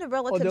 I had a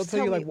relative they'll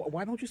tell you, me, like,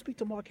 why don't you speak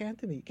to Mark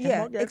Anthony? Can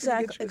Mark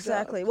Anthony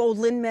exactly. Well,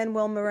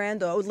 Lin-Manuel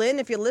Miranda. Oh, Lin,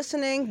 if you're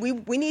listening,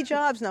 we need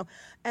jobs now.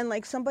 And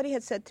like somebody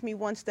had said to me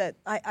once that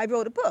I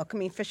wrote a book. I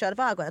mean, Fish Out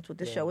of Agua, that's what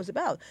this show was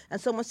about. And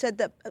someone said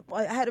that,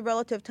 I had a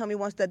relative tell me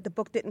once that the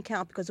book didn't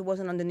count because it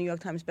wasn't on the New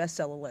York Times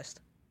bestseller list.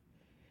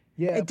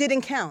 Yeah, it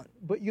didn't count.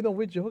 But, you know,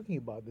 we're joking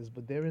about this,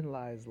 but therein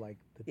lies, like,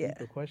 the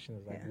deeper question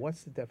is, like,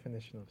 what's the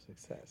definition of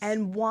success?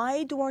 And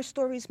why do our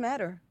stories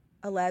matter,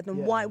 Aladdin?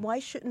 Yeah. Why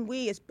shouldn't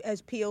we,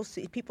 as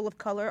POC, people of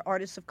color,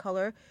 artists of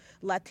color,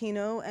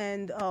 Latino,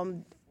 and,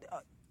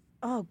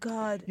 oh,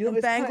 God, you know,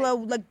 and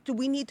Bangla, like, do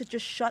we need to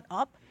just shut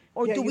up?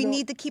 Or do we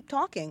need to keep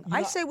talking?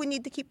 I say we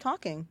need to keep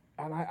talking.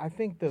 And I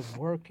think the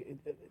work,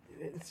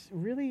 it's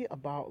really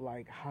about,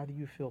 like, how do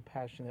you feel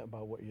passionate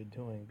about what you're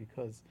doing?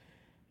 Because,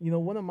 you know,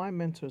 one of my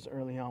mentors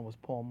early on was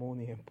Paul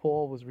Mooney, and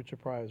Paul was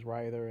Richard Pryor's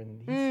writer,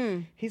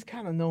 and he's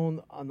kind of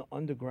known on the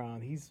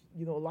underground. He's,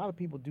 you know, a lot of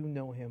people do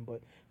know him,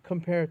 but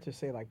compared to,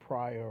 say, like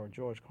Pryor or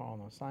George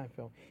Carlin or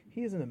Seinfeld,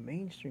 he isn't a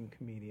mainstream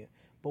comedian.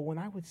 But when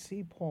I would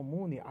see Paul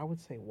Mooney, I would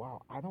say,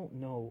 wow, I don't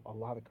know a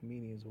lot of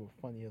comedians who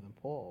are funnier than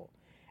Paul.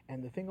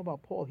 And the thing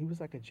about Paul, he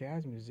was like a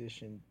jazz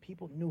musician.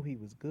 People knew he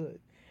was good.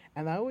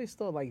 And I always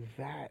thought, like,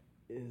 that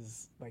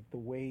is, like, the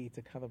way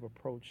to kind of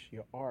approach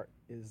your art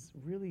is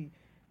really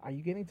are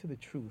you getting to the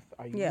truth?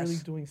 Are you Yes.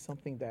 really doing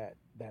something that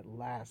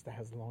lasts, that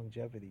has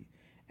longevity?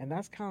 And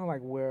that's kind of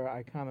like where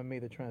I kind of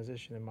made a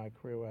transition in my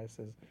career, where I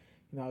says,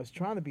 I was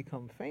trying to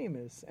become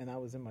famous, and I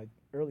was in my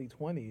early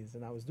 20s,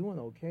 and I was doing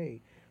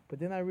okay. But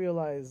then I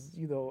realized,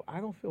 I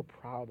don't feel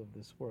proud of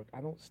this work.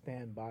 I don't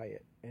stand by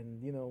it. And,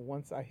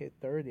 once I hit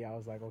 30, I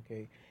was like,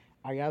 okay,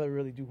 I got to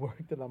really do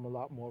work that I'm a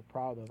lot more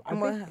proud of.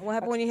 And what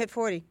happened when you hit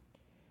 40?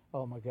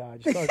 Oh, my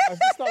God. I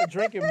just started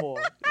drinking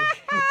more.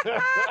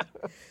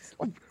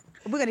 We're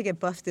going to get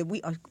busted.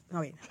 Wait.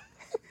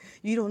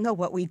 You don't know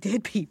what we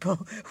did,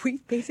 people. We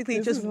basically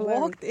This just is hilarious.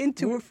 walked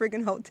into a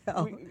friggin'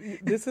 hotel.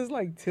 This is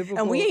like typical.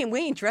 And we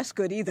ain't dressed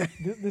good either.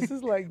 This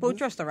is like We're this-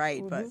 dressed all right,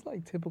 well, but this is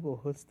like typical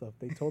hood stuff.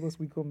 They told us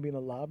we couldn't be in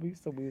the lobby,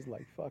 so we was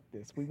like, "Fuck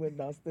this." We went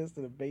downstairs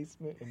to the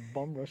basement and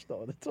bum rushed the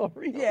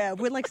auditorium. yeah,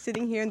 we're like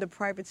sitting here in the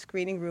private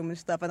screening room and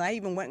stuff. And I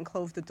even went and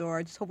closed the door.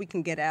 I just hope we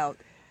can get out.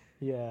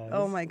 Yeah.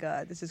 Oh my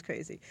God, this is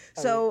crazy.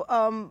 So,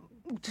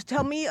 just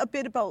tell me a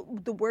bit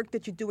about the work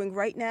that you're doing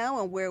right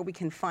now and where we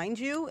can find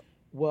you.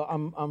 Well,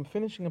 I'm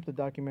finishing up the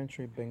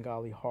documentary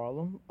Bengali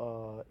Harlem.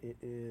 It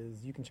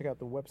is, you can check out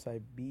the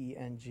website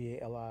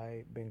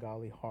BENGALI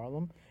Bengali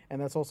Harlem,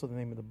 and that's also the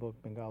name of the book,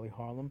 Bengali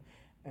Harlem.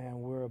 And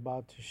we're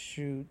about to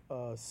shoot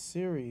a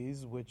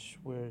series, which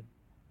we're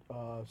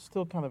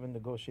still kind of in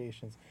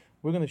negotiations.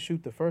 We're going to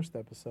shoot the first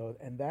episode,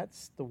 and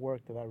that's the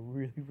work that I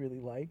really, really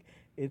like.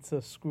 It's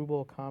a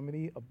screwball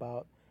comedy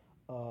about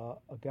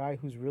a guy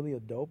who's really a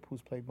dope,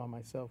 who's played by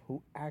myself,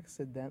 who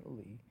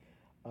accidentally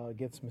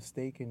gets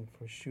mistaken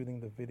for shooting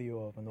the video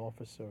of an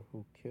officer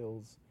who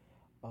kills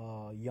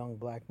a young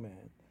black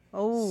man.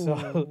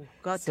 Oh,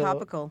 got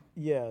topical.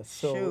 Yeah,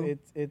 so Shoot.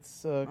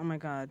 it's Oh my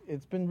God.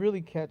 it's been really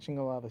catching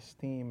a lot of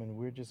steam, and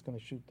we're just going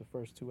to shoot the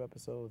first 2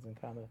 episodes and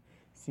kind of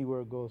see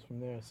where it goes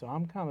from there. So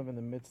I'm kind of in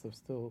the midst of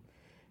still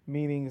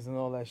meetings and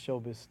all that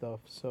showbiz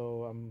stuff.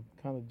 So I'm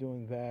kind of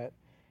doing that,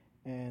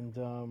 and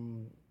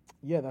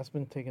that's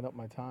been taking up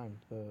my time.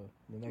 The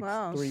next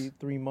Wow.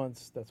 3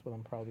 months, that's what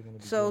I'm probably going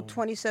to be So doing.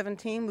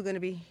 2017, we're going to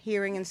be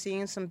hearing and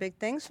seeing some big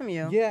things from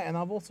you. Yeah, and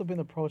I've also been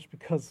approached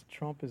because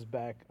Trump is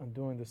back. I'm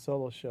doing the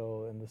solo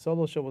show, and the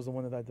solo show was the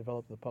one that I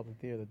developed at the Public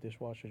Theater,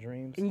 Dishwasher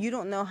Dreams. And you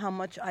don't know how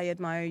much I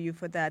admire you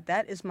for that.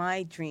 That is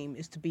my dream,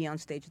 is to be on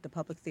stage at the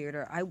Public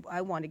Theater.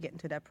 I want to get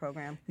into that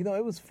program.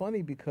 It was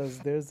funny because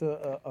there's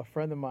a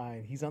friend of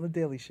mine. He's on the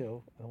Daily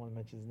Show. I don't want to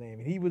mention his name.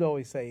 And he would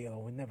always say,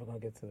 we're never going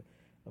to get to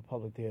the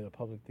Public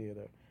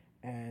Theater.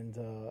 And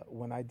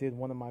when I did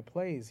one of my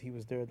plays, he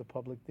was there at the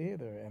Public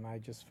Theater. And I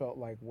just felt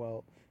like,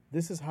 well,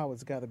 this is how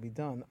it's got to be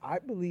done. I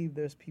believe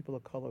there's people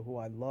of color who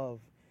I love,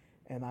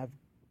 and I've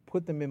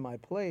put them in my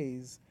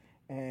plays.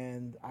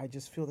 And I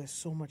just feel there's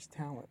so much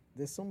talent.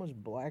 There's so much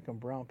black and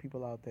brown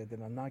people out there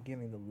that are not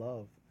getting the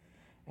love.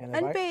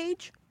 And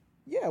beige.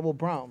 Yeah, well,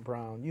 brown,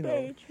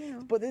 Beige,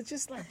 But it's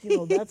just like,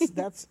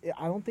 that's.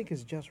 I don't think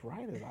it's just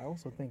writers. I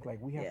also think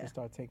like we have Yeah. to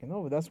start taking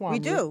over. That's why We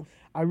do.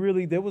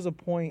 There was a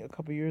point a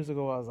couple years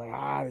ago I was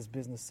like, this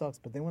business sucks.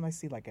 But then when I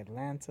see like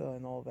Atlanta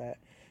and all that,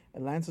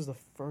 Atlanta's the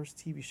first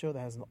TV show that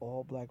has an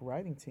all-black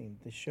writing team.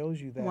 That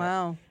shows you that.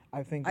 Wow.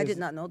 I think I there's- did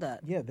not know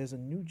that. Yeah, there's a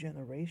new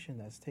generation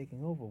that's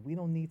taking over. We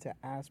don't need to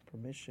ask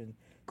permission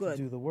Good.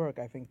 to do the work.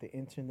 I think the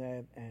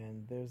internet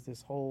and there's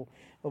this whole,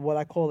 what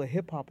I call a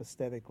hip-hop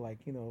aesthetic. Like,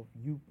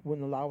 you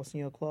wouldn't allow us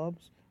in your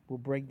clubs, we'll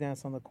break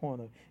dance on the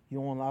corner. You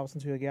don't want to allow us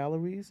into your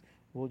galleries,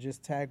 we'll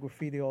just tag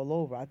graffiti all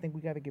over. I think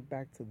we got to get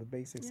back to the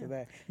basics of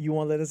that. You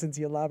want to let us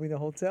into your lobby in the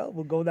hotel?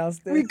 We'll go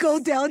downstairs. We go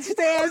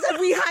downstairs and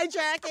we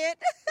hijack it.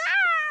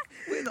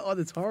 We're in the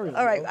auditorium.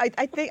 All right, yo.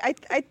 I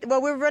think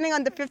we're running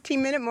on the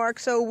 15-minute mark,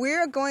 so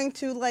we're going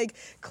to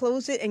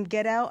close it and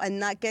get out and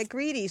not get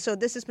greedy. So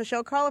this is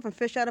Michelle Carlo from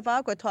Fish Out of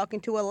Agua talking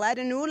to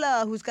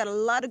Aladdinula, who's got a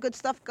lot of good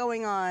stuff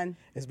going on.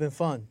 It's been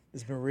fun.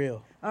 It's been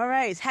real. All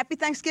right, happy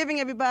Thanksgiving,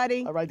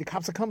 everybody. All right, the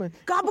cops are coming.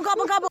 Gobble,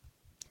 gobble, gobble.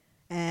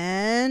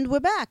 And we're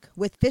back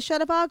with Fish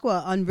Out of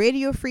Agua on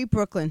Radio Free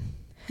Brooklyn.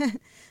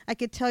 I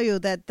could tell you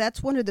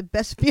that's one of the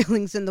best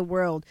feelings in the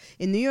world.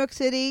 In New York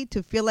City,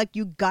 to feel like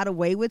you got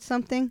away with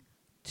something,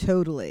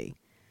 totally.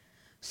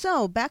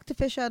 So, back to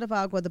Fish Out of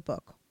Agua, the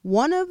book.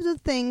 One of the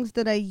things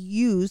that I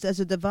used as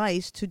a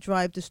device to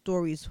drive the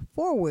stories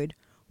forward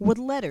were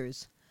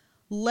letters.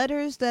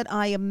 Letters that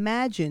I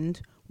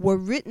imagined were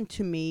written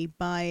to me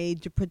by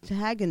the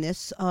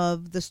protagonists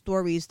of the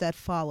stories that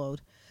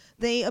followed.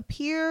 They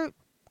appear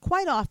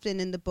quite often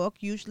in the book,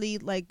 usually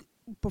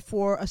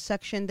before a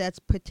section that's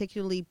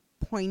particularly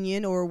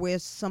poignant or where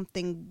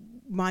something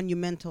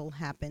monumental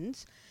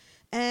happens.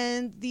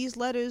 And these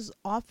letters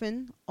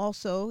often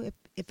also,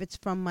 if it's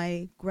from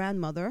my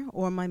grandmother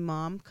or my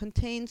mom,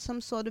 contain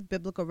some sort of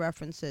biblical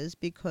references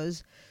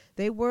because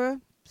they were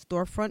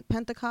storefront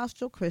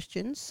Pentecostal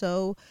Christians.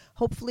 So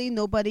hopefully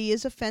nobody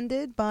is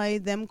offended by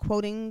them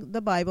quoting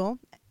the Bible.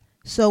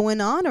 So in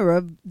honor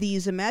of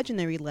these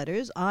imaginary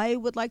letters, I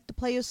would like to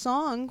play a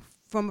song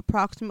from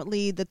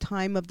approximately the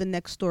time of the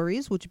next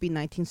stories, which would be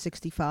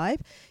 1965.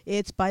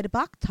 It's by the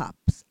Bach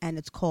Tops, and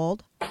it's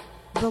called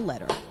The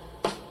Letter.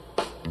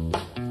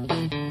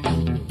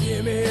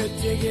 Give me a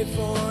ticket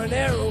for an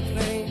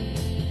aeroplane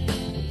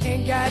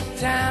Ain't got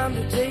time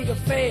to take a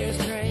fast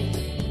train.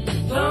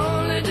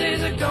 Lonely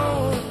days are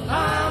gone,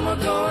 I'm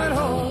a-going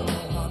home.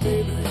 My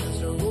baby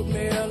just wrote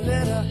me a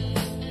letter.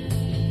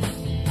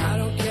 I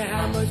don't care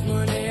how much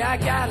money I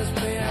gotta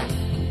spend.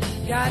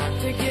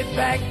 Got to get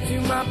back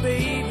to my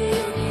baby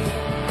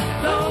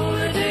again.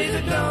 Lonely days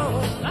are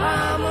gone,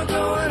 I'm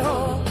a-going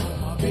home.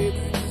 My baby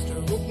just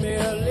wrote me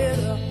a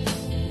letter.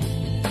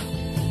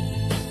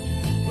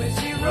 When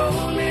she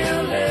wrote me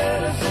a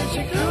letter, said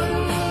she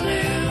couldn't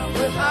live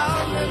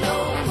without me no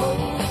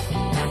more.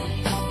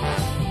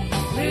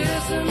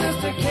 Listen,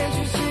 mister, can't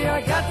you see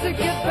I got to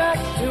get back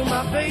to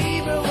my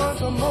baby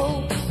once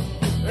more.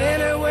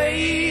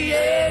 Anyway,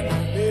 yeah,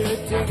 get a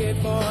ticket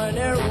for an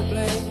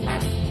aeroplane.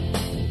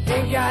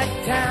 Ain't got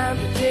time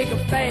to take a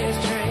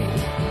fast train.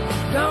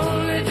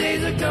 Lonely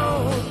days are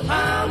gone,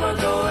 I'm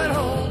a-going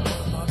home.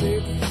 My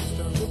baby just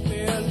wrote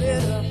me a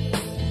letter.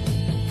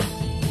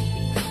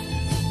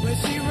 When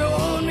she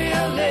wrote me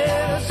a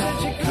letter, said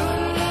she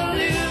couldn't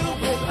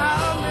live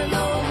without me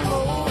no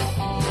more.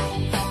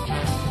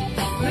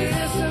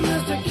 Listen,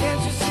 mister,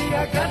 can't you see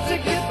I got to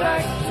get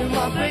back to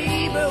my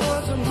baby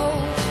once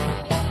more.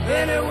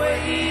 Anyway,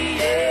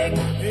 yeah,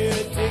 get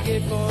a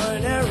ticket for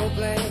an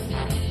aeroplane.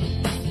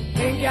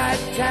 Ain't got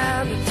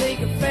time to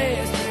take a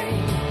fast train.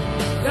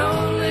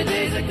 Lonely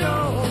days are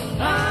gone,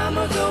 I'm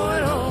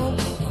a-going home.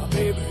 My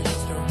baby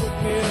just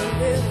wrote me a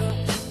letter.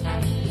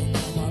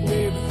 My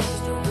baby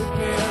just wrote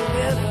me a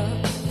letter.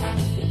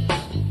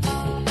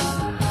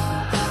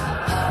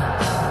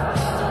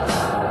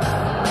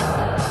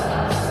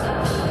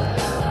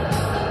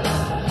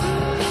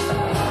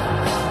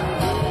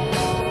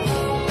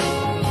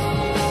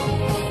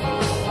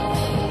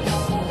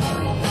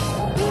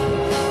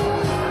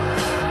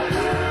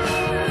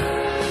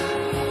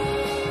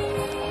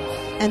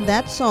 And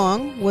that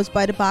song was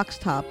by the Box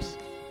Tops,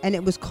 and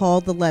it was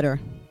called The Letter.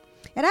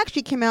 It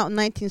actually came out in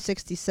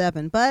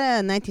 1967, but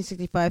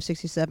 1965,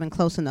 67,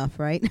 close enough,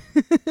 right?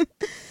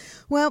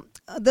 Well,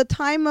 the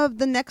time of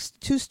the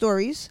next two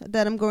stories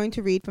that I'm going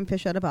to read from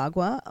Fish Out of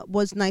Agua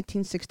was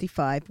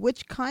 1965,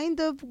 which kind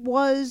of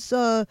was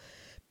a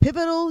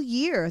pivotal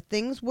year.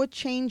 Things were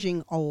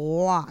changing a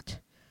lot.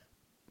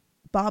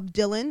 Bob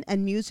Dylan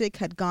and music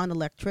had gone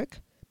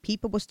electric.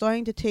 People were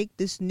starting to take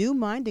this new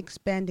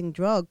mind-expanding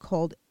drug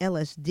called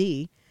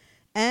LSD,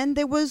 and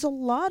there was a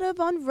lot of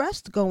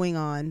unrest going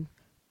on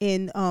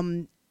in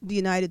the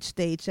United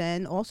States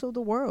and also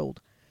the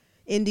world.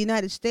 In the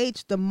United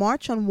States, the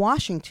March on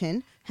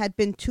Washington had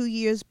been 2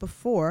 years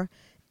before,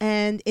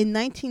 and in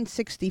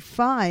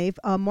 1965,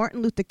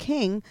 Martin Luther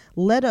King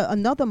led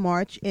another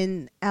march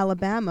in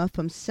Alabama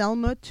from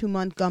Selma to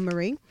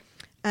Montgomery.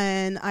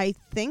 And I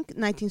think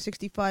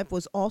 1965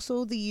 was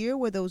also the year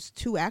where those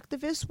two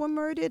activists were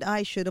murdered.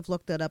 I should have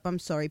looked that up. I'm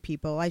sorry,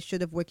 people. I should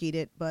have wikied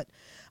it, but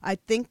I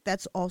think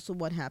that's also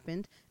what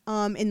happened.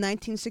 In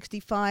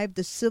 1965,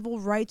 the Civil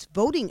Rights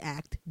Voting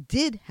Act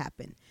did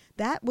happen.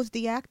 That was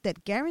the act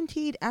that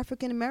guaranteed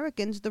African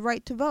Americans the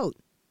right to vote.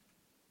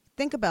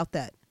 Think about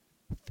that.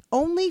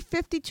 Only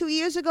 52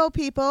 years ago,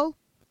 people.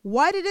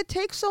 Why did it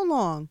take so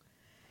long?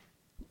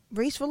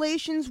 Race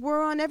relations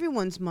were on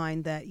everyone's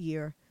mind that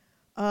year.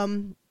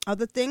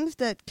 Other things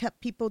that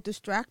kept people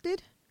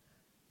distracted,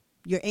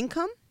 your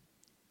income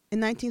in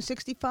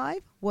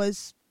 1965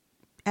 was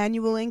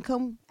annual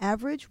income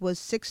average was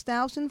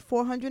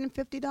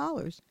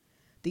 $6,450.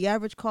 The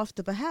average cost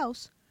of a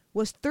house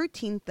was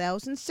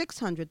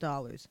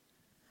 $13,600.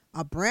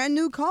 A brand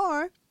new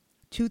car,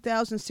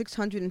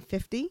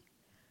 $2,650.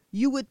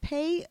 You would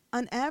pay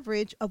an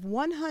average of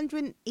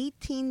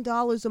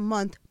 $118 a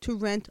month to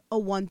rent a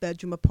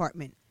one-bedroom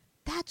apartment.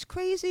 That's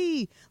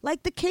crazy.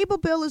 Like the cable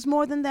bill is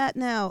more than that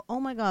now.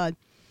 Oh, my God.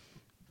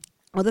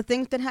 Other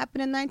things that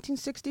happened in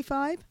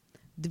 1965,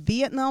 the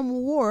Vietnam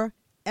War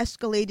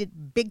escalated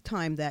big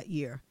time that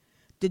year.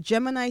 The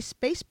Gemini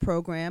space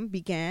program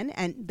began,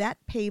 and that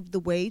paved the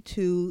way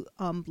to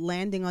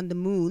landing on the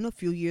moon a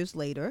few years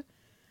later.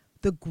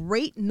 The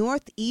Great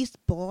Northeast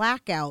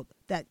Blackout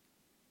that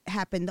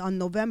happened on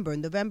November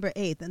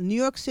 8th. New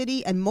York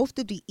City and most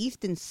of the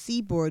eastern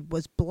seaboard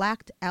was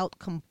blacked out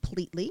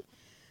completely.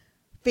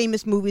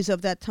 Famous movies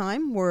of that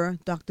time were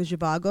Dr.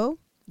 Zhivago,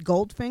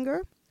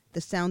 Goldfinger,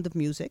 The Sound of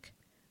Music.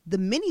 The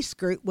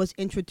miniskirt was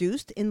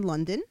introduced in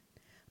London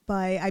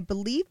by, I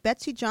believe,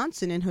 Betsy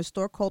Johnson in her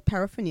store called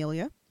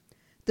Paraphernalia.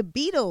 The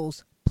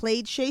Beatles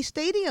played Shea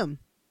Stadium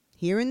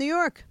here in New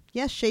York.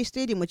 Yes, Shea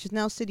Stadium, which is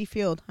now Citi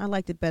Field. I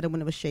liked it better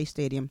when it was Shea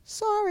Stadium.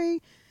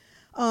 Sorry.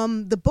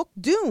 The book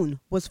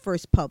Dune was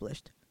first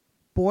published.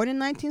 Born in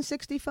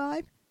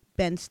 1965,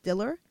 Ben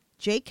Stiller,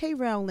 J.K.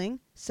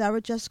 Rowling,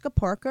 Sarah Jessica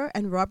Parker,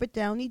 and Robert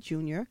Downey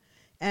Jr.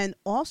 And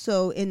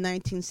also in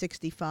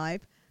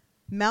 1965,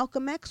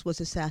 Malcolm X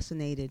was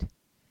assassinated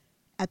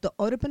at the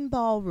Audubon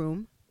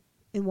Ballroom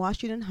in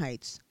Washington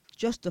Heights,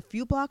 just a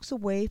few blocks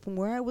away from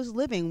where I was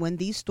living when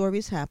these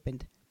stories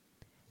happened.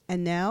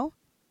 And now,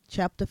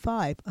 Chapter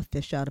 5 of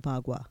Fish Out of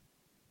Agua,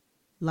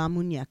 La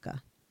Muñeca,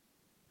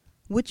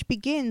 which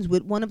begins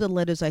with one of the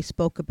letters I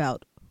spoke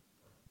about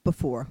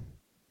before.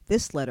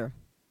 This letter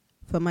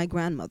from my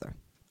grandmother.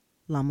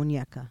 la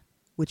muñeca,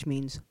 which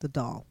means the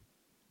doll.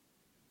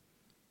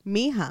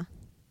 Mija,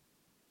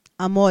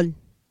 amor,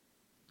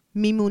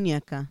 mi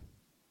muñeca,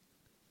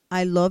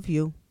 I love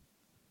you.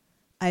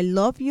 I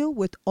love you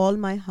with all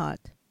my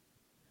heart.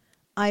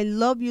 I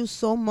love you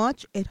so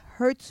much it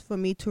hurts for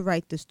me to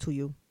write this to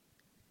you.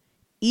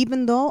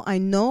 Even though I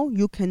know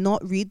you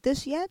cannot read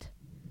this yet,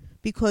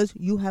 because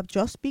you have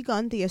just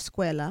begun the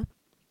escuela,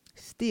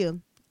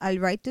 still, I'll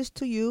write this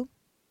to you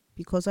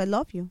because I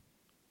love you.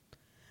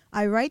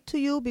 I write to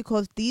you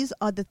because these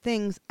are the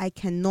things I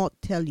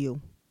cannot tell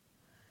you.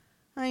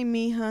 Ay,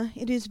 mija,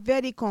 it is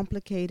very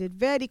complicated,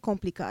 very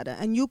complicada,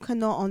 and you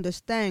cannot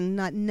understand,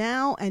 not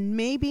now and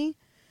maybe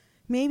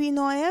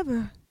not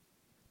ever.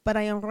 But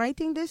I am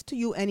writing this to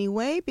you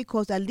anyway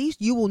because at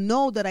least you will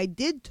know that I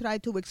did try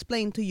to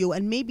explain to you,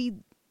 and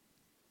maybe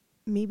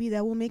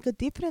that will make a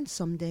difference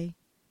someday.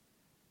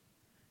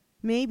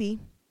 Maybe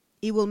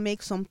it will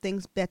make some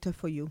things better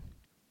for you.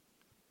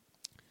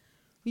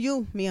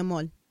 You, mi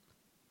amor,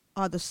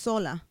 are the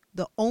sola,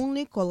 the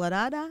only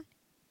colorada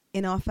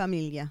in our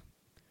familia.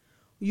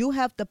 You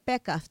have the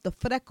pecas, the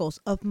freckles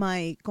of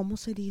my, ¿cómo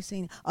se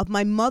dice? Of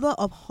my mother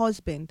of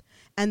husband,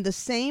 and the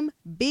same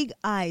big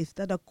eyes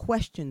that are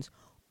questions,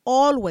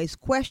 always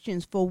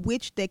questions for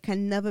which there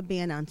can never be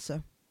an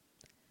answer.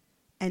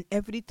 And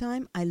every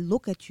time I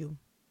look at you,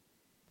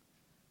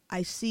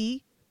 I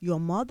see your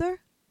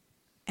mother,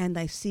 and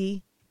I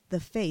see the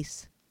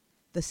face,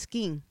 the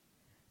skin,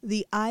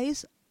 the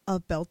eyes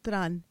of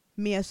Beltran,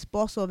 mi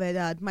esposo,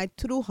 verdad, my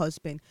true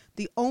husband,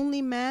 the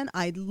only man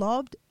I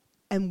loved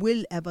and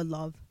will ever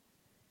love.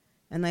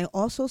 And I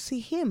also see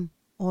him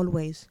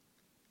always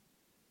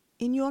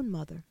in your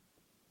mother.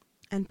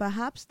 And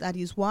perhaps that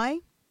is why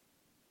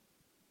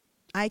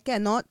I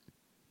cannot,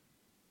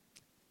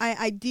 I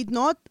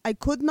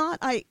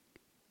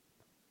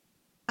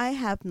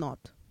have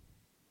not.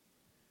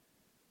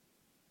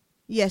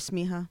 Yes,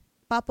 mija,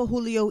 Papa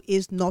Julio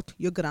is not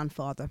your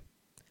grandfather.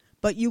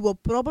 But you will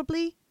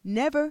probably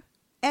never,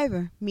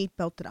 ever meet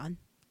Beltran.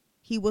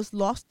 He was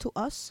lost to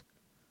us,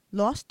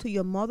 lost to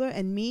your mother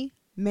and me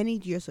many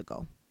years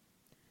ago.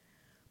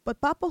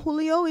 But Papa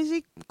Julio is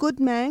a good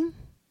man,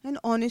 an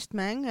honest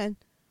man, and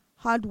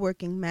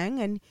hard-working man,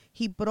 and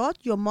he brought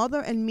your mother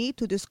and me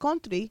to this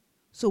country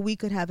so we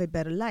could have a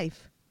better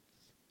life.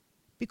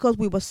 Because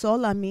we were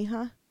sola,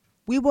 mija.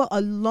 We were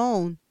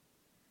alone,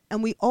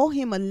 and we owe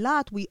him a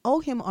lot. We owe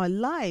him our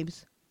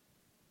lives.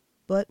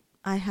 But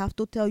I have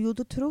to tell you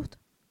the truth.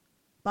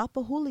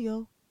 Papa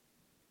Julio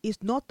is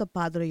not the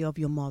padre of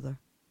your mother.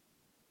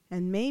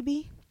 And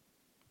maybe,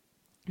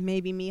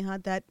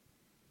 mija,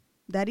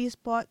 that is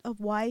part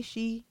of why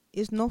she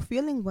is not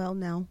feeling well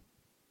now.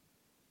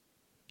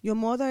 Your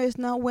mother is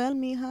not well,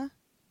 mija.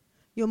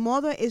 Your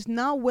mother is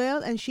not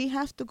well, and she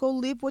has to go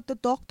live with the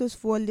doctors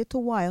for a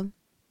little while.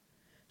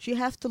 She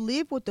has to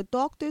live with the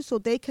doctors so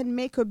they can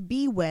make her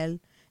be well.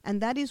 And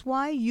that is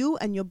why you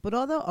and your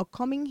brother are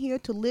coming here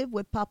to live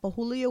with Papa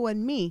Julio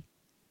and me.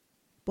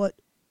 But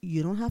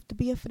you don't have to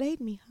be afraid,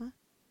 mija.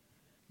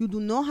 You do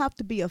not have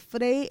to be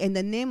afraid in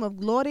the name of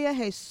Gloria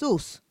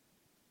Jesus.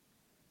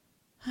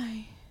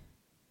 Ay,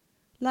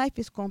 life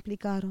is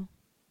complicado.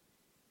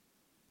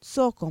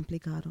 So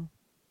complicado.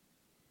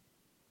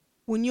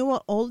 When you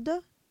are older,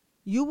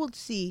 you will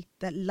see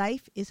that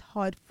life is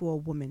hard for a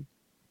woman.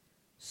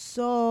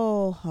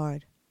 So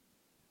hard.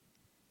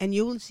 And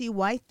you will see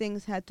why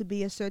things had to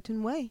be a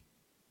certain way.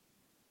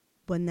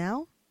 But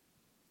now,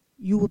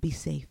 you will be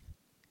safe.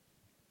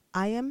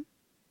 I am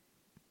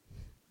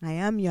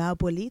your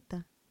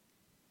abuelita.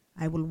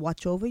 I will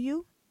watch over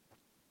you.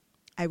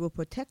 I will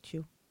protect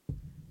you.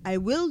 I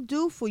will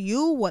do for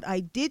you what I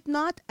did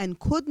not and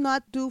could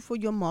not do for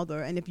your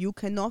mother. And if you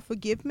cannot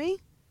forgive me,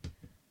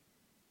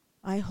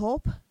 I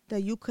hope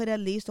that you could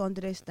at least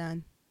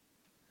understand.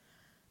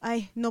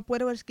 Ay, no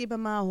puedo escribir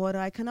más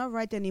ahora. I cannot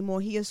write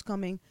anymore. He is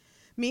coming.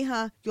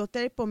 Mija, yo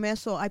te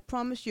prometo, I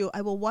promise you,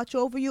 I will watch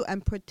over you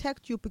and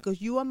protect you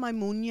because you are my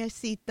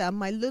muñecita,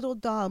 my little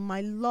doll, my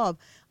love.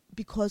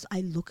 Because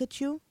I look at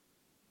you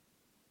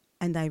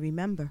and I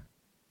remember.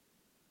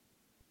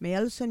 May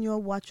el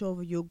Señor watch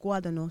over you,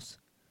 guárdanos,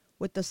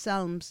 with the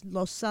Psalms,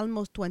 los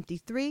Salmos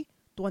 23,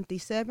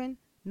 27,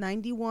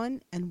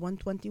 91, and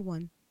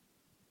 121.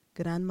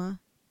 Grandma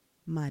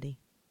Mari.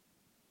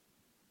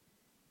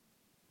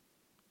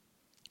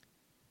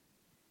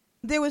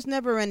 There was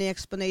never any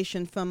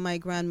explanation from my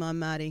Grandma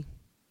Mari,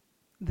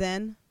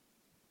 then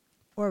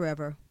or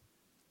ever.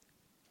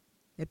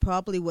 It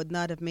probably would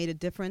not have made a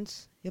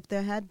difference if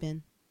there had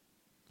been.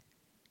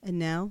 And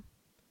now,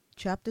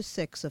 Chapter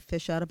 6 of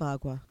Fish Out of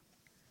Agua.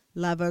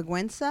 La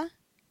vergüenza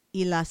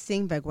y la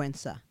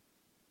sinvergüenza.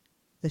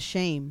 The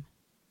shame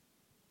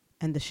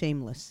and the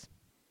shameless.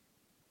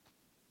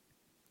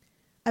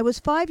 I was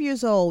 5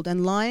 years old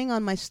and lying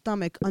on my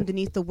stomach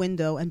underneath the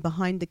window and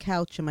behind the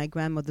couch in my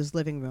grandmother's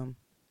living room.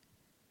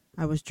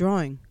 I was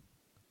drawing.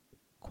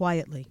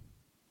 Quietly.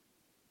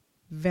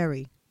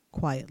 Very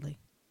quietly.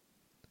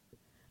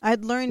 I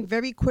had learned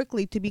very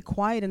quickly to be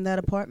quiet in that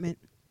apartment,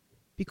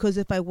 because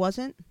if I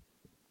wasn't,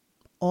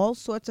 all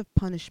sorts of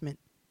punishment,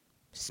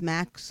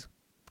 smacks,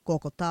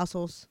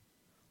 cocotazos,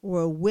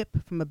 or a whip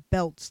from a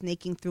belt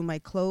snaking through my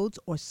clothes,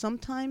 or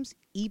sometimes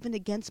even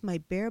against my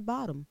bare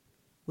bottom,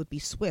 would be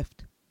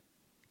swift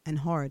and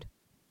hard.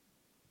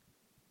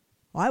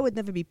 I would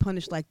never be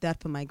punished like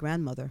that from my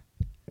grandmother.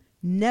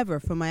 Never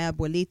from my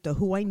abuelita,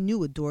 who I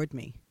knew adored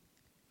me.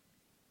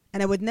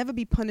 And I would never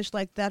be punished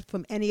like that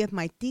from any of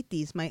my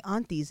titis, my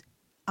aunties,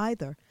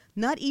 either.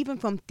 Not even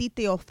from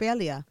Tite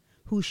Ophelia,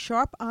 whose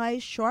sharp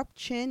eyes, sharp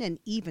chin, and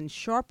even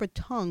sharper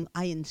tongue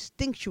I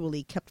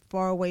instinctually kept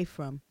far away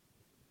from.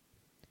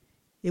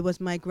 It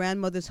was my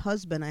grandmother's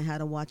husband I had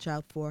to watch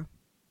out for.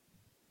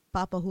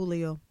 Papa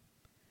Julio.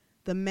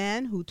 The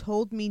man who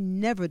told me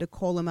never to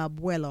call him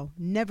abuelo,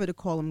 never to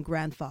call him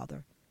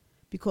grandfather.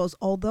 Because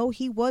although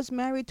he was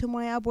married to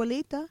my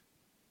abuelita,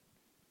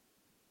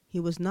 he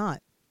was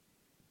not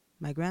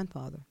my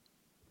grandfather.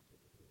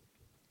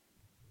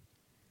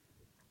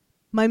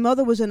 My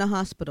mother was in a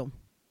hospital.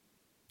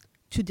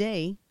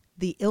 Today,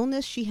 the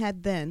illness she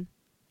had then,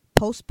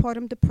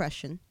 postpartum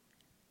depression,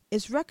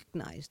 is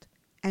recognized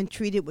and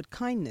treated with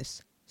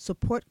kindness,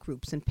 support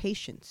groups, and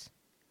patience.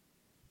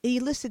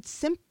 It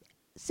elicits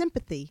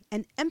sympathy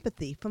and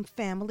empathy from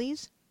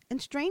families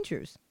and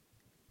strangers.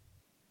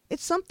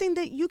 It's something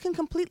that you can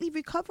completely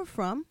recover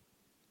from,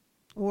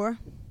 or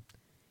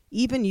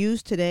even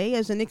use today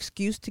as an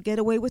excuse to get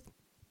away with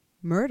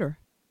murder.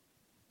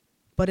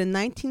 But in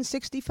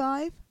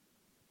 1965,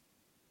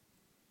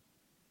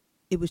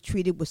 it was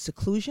treated with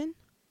seclusion,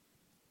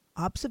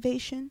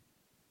 observation,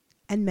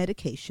 and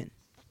medication.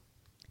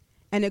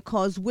 And it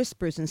caused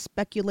whispers and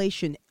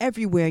speculation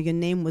everywhere your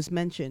name was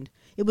mentioned.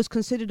 It was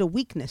considered a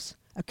weakness,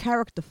 a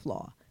character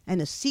flaw,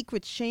 and a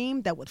secret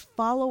shame that would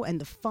follow and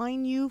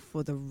define you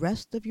for the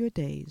rest of your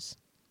days.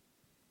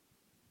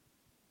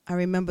 I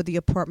remember the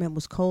apartment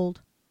was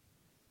cold.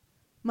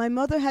 My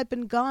mother had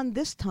been gone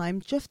this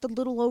time just a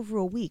little over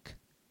a week,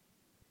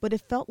 but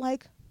it felt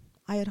like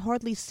I had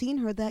hardly seen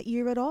her that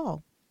year at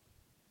all.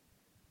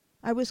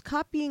 I was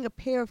copying a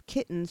pair of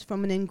kittens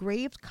from an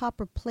engraved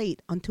copper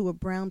plate onto a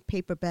brown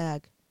paper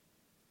bag.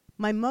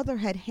 My mother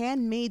had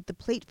handmade the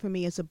plate for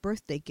me as a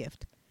birthday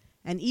gift,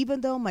 and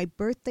even though my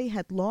birthday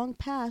had long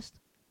passed,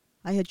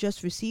 I had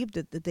just received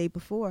it the day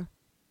before.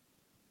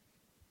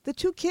 The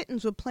two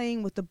kittens were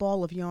playing with the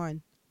ball of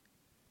yarn.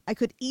 I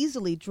could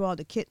easily draw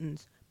the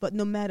kittens, but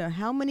no matter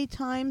how many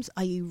times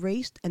I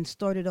erased and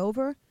started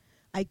over,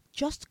 I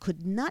just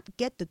could not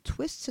get the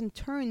twists and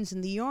turns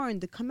in the yarn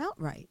to come out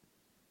right.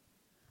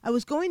 I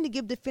was going to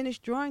give the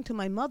finished drawing to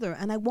my mother,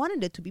 and I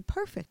wanted it to be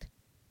perfect.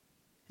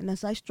 And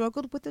as I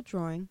struggled with the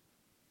drawing,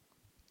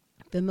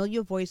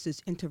 familiar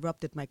voices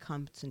interrupted my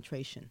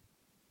concentration.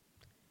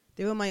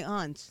 They were my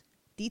aunts,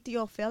 Titi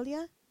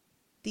Ophelia,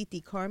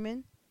 Titi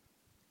Carmen,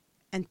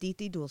 and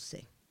Titi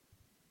Dulce.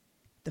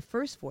 The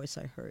first voice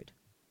I heard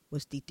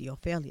was Titi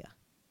Ophelia.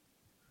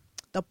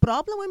 The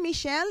problem with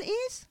Michelle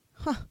is,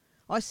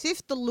 our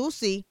sister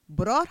Lucy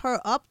brought her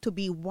up to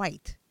be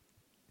white.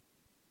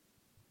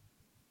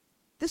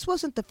 This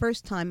wasn't the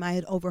first time I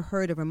had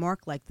overheard a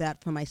remark like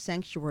that from my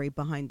sanctuary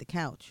behind the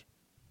couch.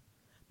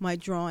 My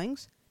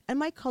drawings and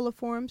my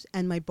colorforms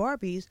and my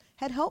Barbies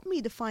had helped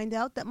me to find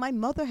out that my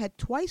mother had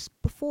twice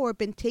before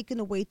been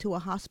taken away to a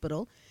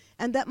hospital,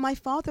 and that my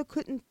father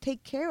couldn't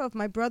take care of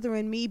my brother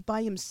and me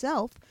by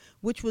himself,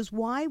 which was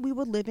why we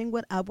were living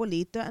with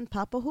Abuelita and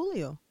Papa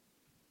Julio.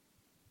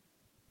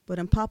 But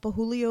in Papa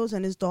Julio's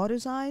and his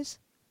daughter's eyes,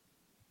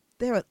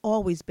 there had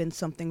always been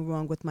something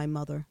wrong with my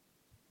mother.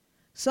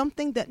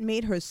 Something that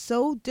made her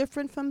so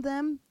different from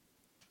them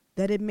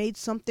that it made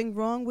something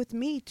wrong with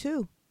me,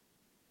 too.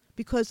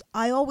 Because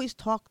I always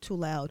talked too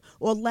loud,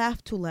 or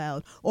laughed too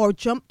loud, or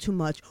jumped too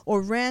much,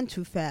 or ran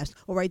too fast,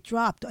 or I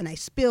dropped and I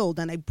spilled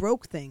and I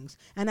broke things,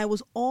 and I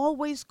was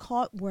always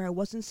caught where I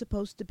wasn't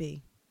supposed to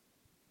be.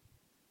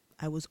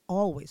 I was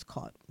always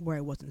caught where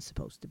I wasn't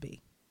supposed to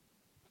be.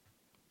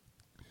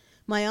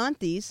 My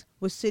aunties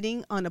were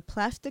sitting on a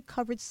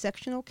plastic-covered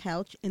sectional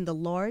couch in the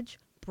large,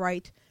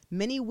 bright,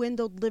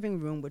 many-windowed living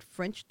room with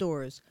French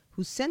doors,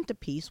 whose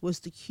centerpiece was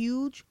the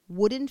huge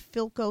wooden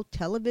Philco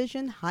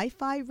television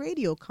hi-fi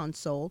radio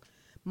console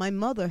my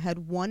mother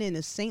had won in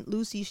a St.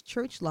 Lucy's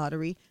church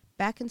lottery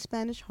back in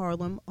Spanish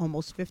Harlem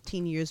almost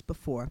 15 years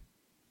before.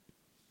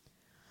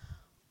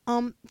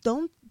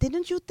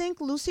 Didn't you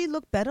think Lucy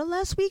looked better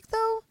last week,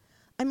 though?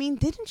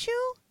 Didn't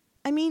you?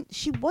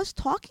 She was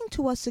talking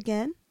to us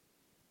again.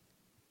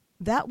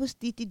 That was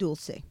Titi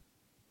Dulce,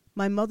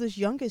 my mother's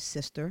youngest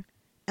sister,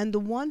 and the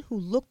one who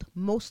looked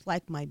most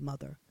like my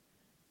mother.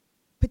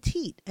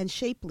 Petite and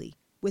shapely,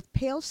 with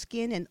pale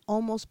skin and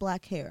almost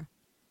black hair.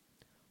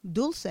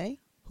 Dulce,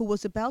 who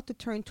was about to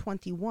turn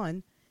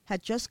 21,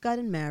 had just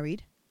gotten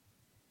married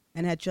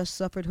and had just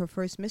suffered her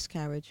first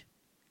miscarriage.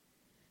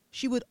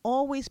 She would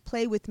always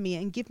play with me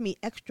and give me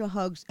extra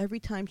hugs every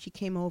time she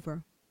came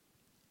over,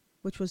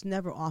 which was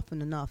never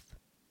often enough.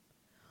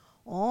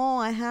 Oh,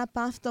 I had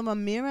Pastor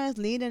Ramirez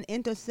lead an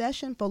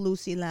intercession for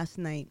Lucy last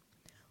night.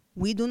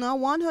 We do not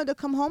want her to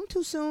come home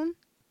too soon.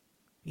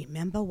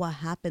 Remember what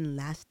happened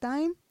last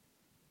time?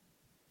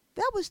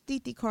 That was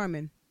Titi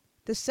Carmen,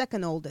 the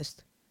second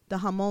oldest, the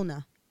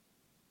Hamona,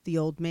 the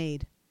old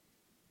maid.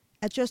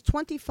 At just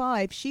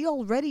 25, she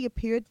already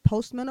appeared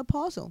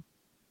postmenopausal.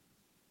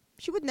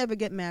 She would never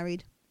get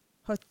married.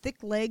 Her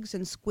thick legs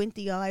and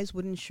squinty eyes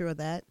would ensure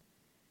that,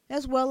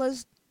 as well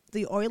as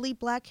the oily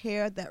black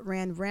hair that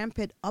ran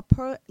rampant up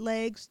her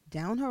legs,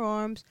 down her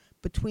arms,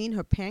 between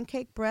her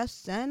pancake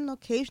breasts, and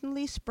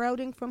occasionally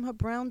sprouting from her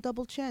brown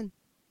double chin.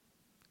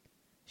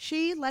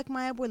 She, like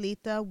my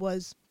abuelita,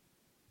 was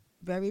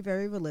very,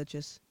 very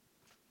religious.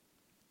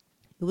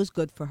 It was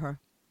good for her.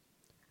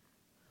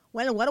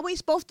 Well, what are we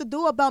supposed to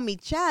do about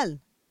Michelle?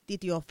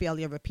 Titi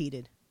Ophelia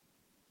repeated.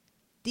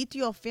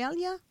 Titi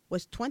Ophelia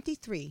was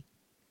 23,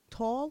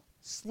 tall,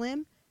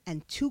 slim,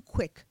 and too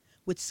quick,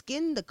 with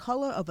skin the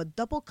color of a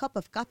double cup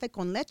of café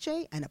con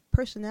leche and a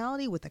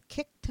personality with a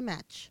kick to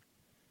match.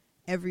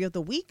 Every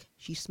other week,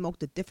 she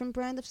smoked a different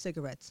brand of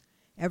cigarettes.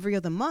 Every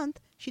other month,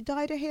 she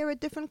dyed her hair a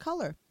different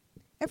color.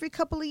 Every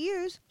couple of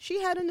years,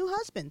 she had a new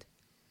husband.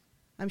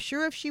 I'm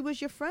sure if she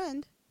was your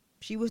friend,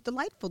 she was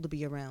delightful to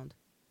be around.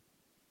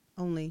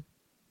 Only,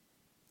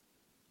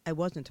 I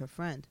wasn't her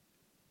friend.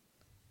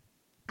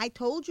 I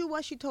told you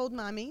what she told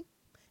Mommy,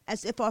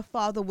 as if our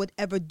father would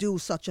ever do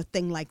such a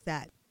thing like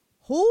that.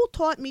 Who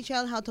taught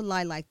Michelle how to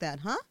lie like that,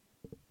 huh?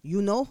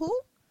 You know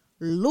who?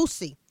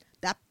 Lucy,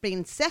 that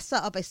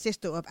princesa of a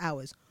sister of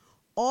ours,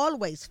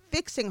 always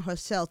fixing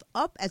herself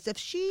up as if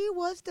she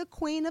was the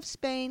Queen of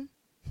Spain.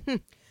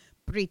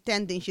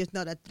 Pretending she's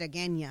not a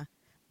Tregueña.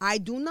 I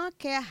do not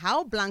care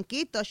how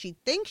blanquita she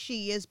thinks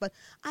she is, but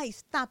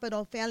stop it,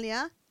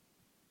 Ophelia.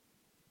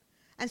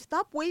 And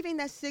stop waving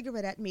that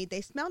cigarette at me.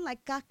 They smell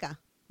like caca.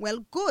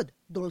 Well, good,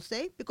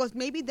 Dulce, because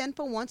maybe then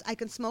for once I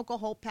can smoke a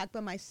whole pack by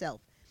myself.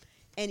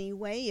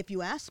 Anyway, if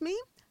you ask me,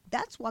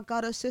 that's what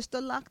got her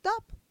sister locked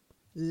up.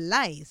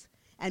 Lies.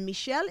 And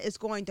Michelle is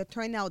going to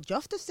turn out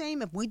just the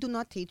same if we do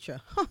not teach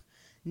her.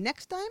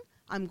 Next time,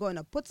 I'm going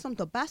to put some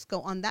Tabasco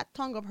on that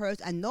tongue of hers,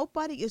 and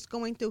nobody is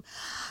going to...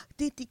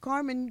 Titi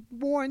Carmen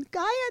warned,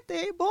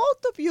 Cállate,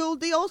 both of you.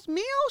 Dios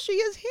mío, she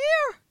is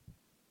here.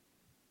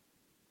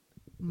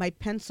 My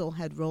pencil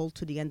had rolled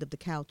to the end of the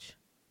couch.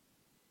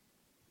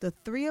 The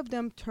three of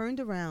them turned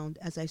around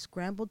as I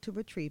scrambled to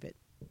retrieve it,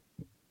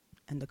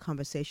 and the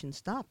conversation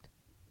stopped.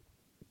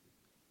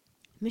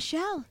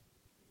 Michelle,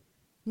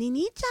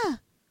 Ninita,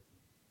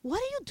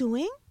 what are you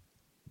doing?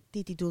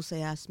 Titi Dulce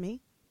asked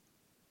me.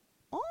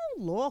 Oh,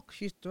 look,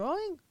 she's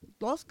throwing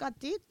dos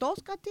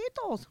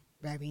gatitos.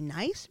 Very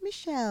nice,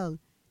 Michelle.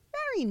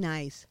 Very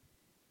nice.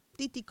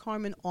 Titi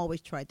Carmen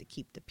always tried to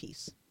keep the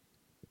peace.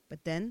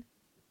 But then,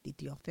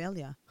 Titi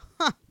Ophelia,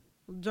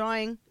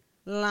 drawing,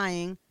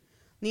 lying.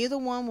 Neither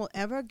one will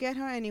ever get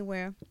her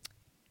anywhere.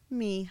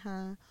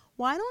 Mija,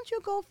 why don't you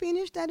go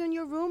finish that in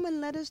your room and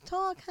let us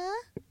talk,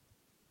 huh?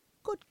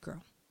 Good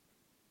girl.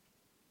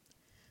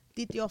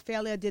 Titi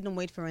Ophelia didn't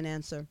wait for an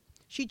answer.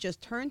 She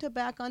just turned her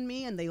back on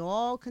me, and they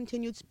all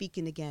continued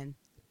speaking again.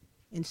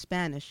 In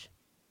Spanish.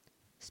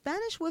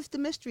 Spanish was the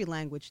mystery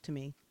language to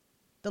me.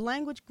 The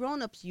language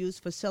grown-ups use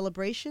for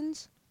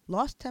celebrations,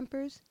 lost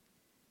tempers,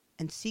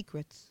 and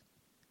secrets.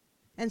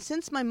 And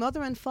since my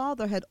mother and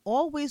father had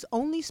always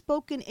only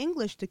spoken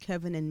English to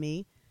Kevin and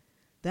me,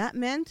 that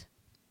meant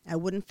I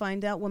wouldn't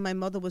find out when my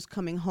mother was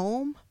coming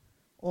home,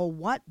 or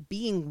what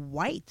being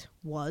white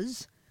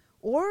was,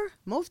 or,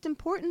 most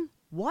important,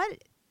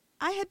 what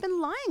I had been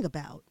lying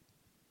about.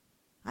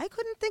 I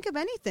couldn't think of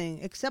anything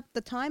except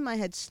the time I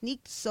had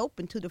sneaked soap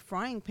into the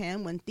frying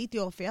pan when Titi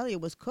Ophelia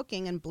was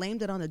cooking and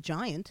blamed it on a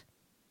giant.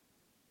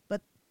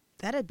 But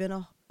that had been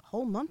a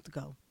whole month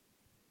ago.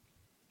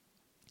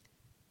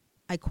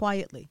 I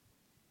quietly,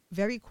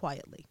 very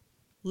quietly,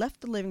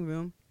 left the living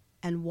room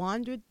and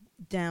wandered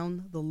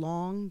down the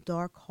long,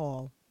 dark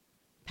hall,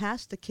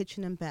 past the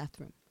kitchen and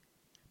bathroom,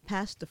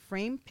 past the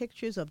framed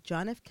pictures of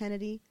John F.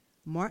 Kennedy,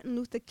 Martin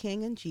Luther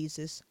King, and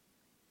Jesus,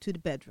 to the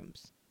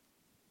bedrooms.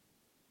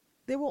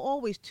 There were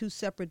always two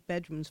separate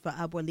bedrooms for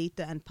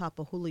Abuelita and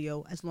Papa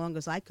Julio as long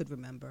as I could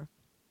remember.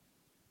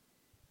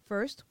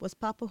 First was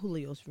Papa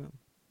Julio's room.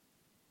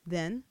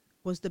 Then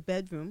was the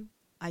bedroom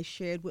I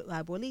shared with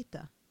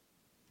Abuelita.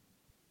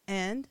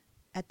 And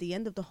at the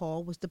end of the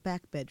hall was the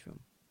back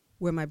bedroom,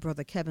 where my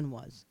brother Kevin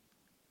was.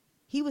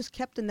 He was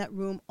kept in that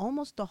room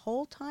almost the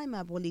whole time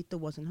Abuelita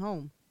wasn't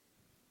home.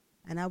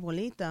 And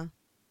Abuelita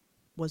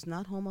was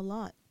not home a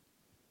lot.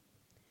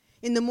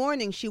 In the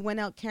morning, she went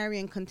out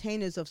carrying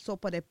containers of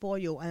sopa de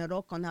pollo and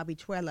arroz con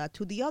habichuela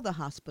to the other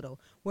hospital,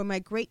 where my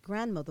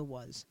great-grandmother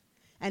was.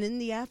 And in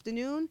the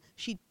afternoon,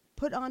 she'd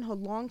put on her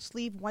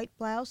long-sleeve white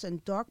blouse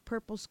and dark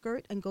purple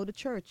skirt and go to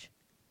church.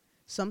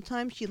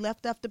 Sometimes she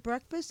left after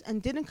breakfast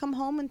and didn't come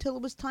home until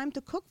it was time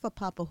to cook for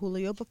Papa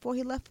Julio before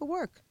he left for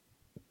work.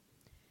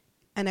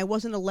 And I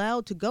wasn't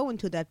allowed to go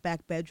into that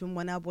back bedroom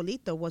when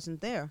Abuelita wasn't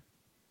there.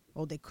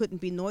 Oh, there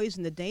couldn't be noise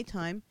in the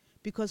daytime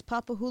because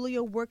Papa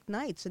Julio worked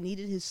nights and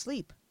needed his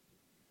sleep.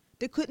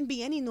 There couldn't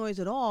be any noise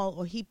at all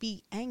or he'd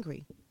be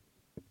angry.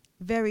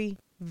 Very,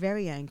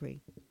 very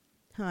angry.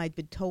 I'd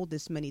been told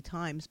this many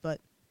times,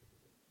 but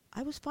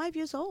I was 5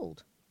 years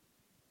old.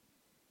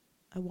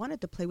 I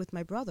wanted to play with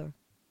my brother.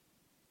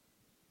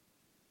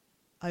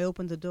 I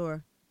opened the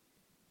door.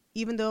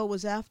 Even though it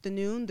was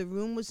afternoon, the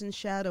room was in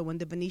shadow and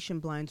the Venetian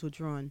blinds were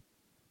drawn.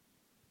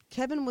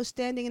 Kevin was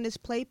standing in his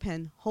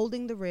playpen,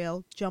 holding the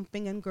rail,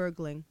 jumping and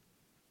gurgling.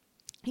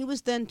 He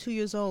was then 2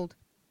 years old.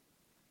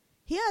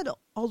 He had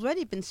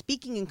already been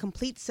speaking in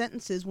complete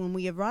sentences when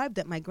we arrived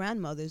at my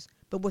grandmother's,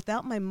 but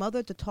without my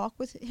mother to talk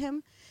with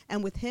him,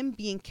 and with him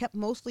being kept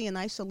mostly in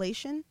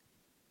isolation,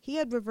 he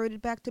had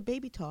reverted back to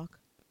baby talk.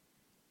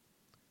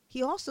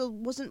 He also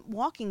wasn't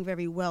walking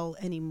very well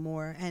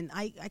anymore, and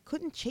I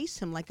couldn't chase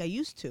him like I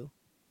used to.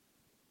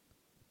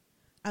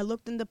 I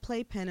looked in the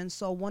playpen and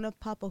saw one of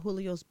Papa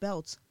Julio's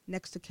belts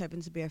next to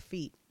Kevin's bare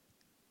feet.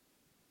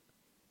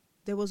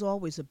 There was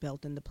always a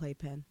belt in the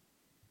playpen.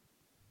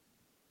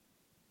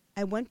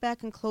 I went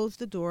back and closed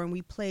the door, and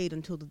we played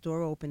until the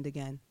door opened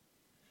again.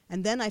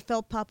 And then I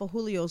felt Papa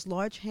Julio's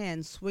large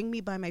hand swing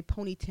me by my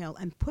ponytail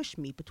and push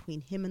me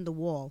between him and the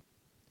wall.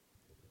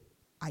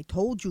 "I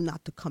told you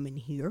not to come in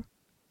here.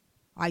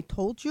 I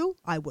told you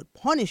I would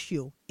punish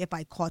you if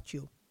I caught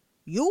you.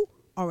 You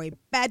are a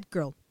bad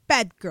girl,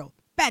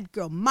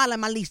 mala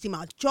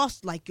malísima,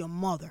 just like your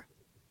mother."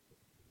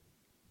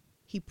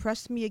 He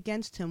pressed me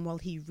against him while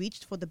he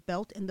reached for the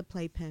belt in the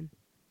playpen.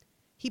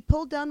 He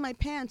pulled down my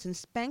pants and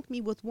spanked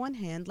me with one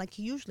hand like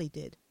he usually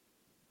did.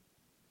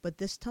 But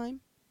this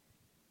time,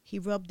 he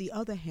rubbed the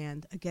other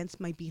hand against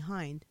my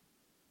behind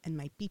and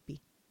my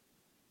pee-pee.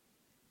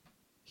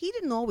 He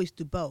didn't always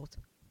do both.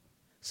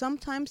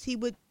 Sometimes he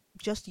would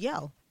just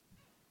yell,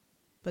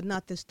 but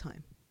not this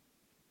time.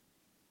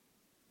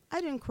 I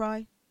didn't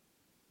cry.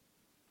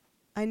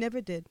 I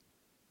never did.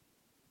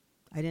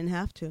 I didn't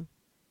have to.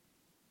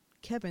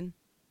 Kevin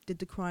did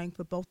the crying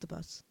for both of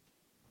us.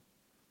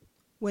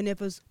 When it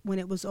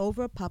was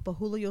over, Papa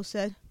Julio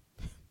said,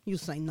 "You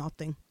say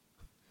nothing.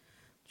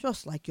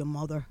 Just like your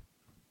mother."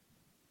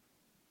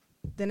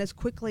 Then as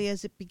quickly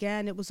as it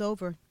began, it was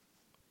over.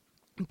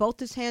 Both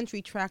his hands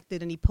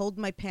retracted, and he pulled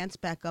my pants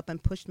back up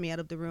and pushed me out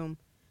of the room.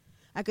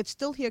 I could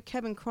still hear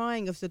Kevin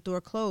crying as the door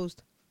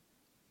closed.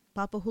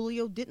 Papa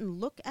Julio didn't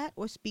look at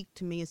or speak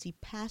to me as he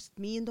passed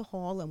me in the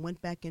hall and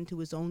went back into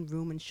his own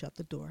room and shut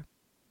the door.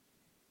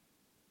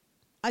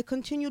 I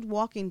continued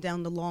walking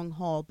down the long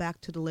hall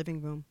back to the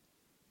living room.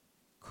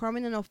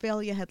 Carmen and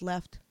Ophelia had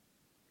left,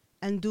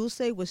 and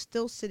Dulce was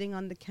still sitting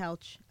on the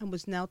couch and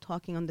was now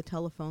talking on the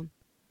telephone.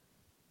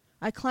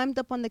 I climbed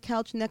up on the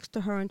couch next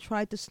to her and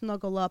tried to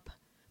snuggle up,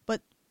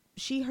 but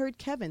she heard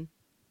Kevin,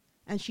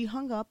 and she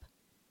hung up,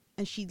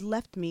 and she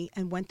left me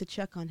and went to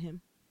check on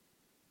him.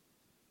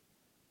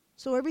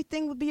 So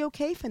everything would be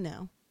okay for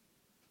now.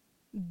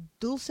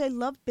 Dulce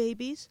loved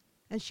babies,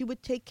 and she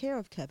would take care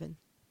of Kevin.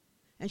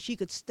 And she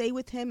could stay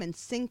with him and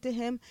sing to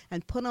him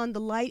and put on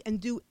the light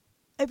and do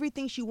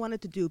everything she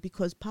wanted to do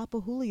because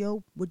Papa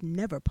Julio would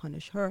never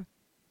punish her.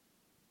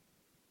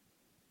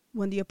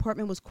 When the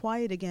apartment was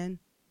quiet again,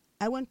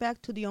 I went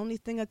back to the only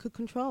thing I could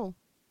control.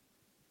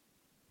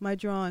 My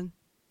drawing.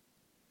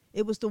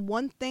 It was the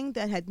one thing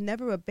that had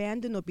never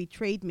abandoned or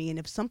betrayed me, and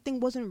if something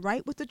wasn't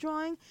right with the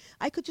drawing,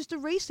 I could just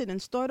erase it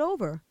and start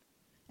over.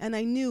 And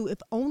I knew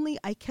if only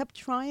I kept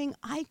trying,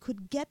 I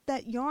could get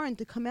that yarn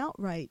to come out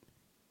right.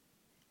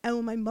 And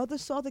when my mother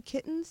saw the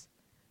kittens,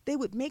 they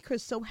would make her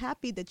so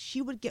happy that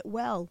she would get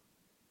well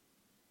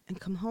and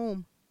come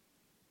home.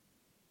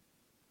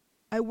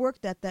 I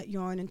worked at that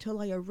yarn until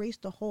I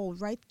erased a hole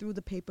right through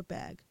the paper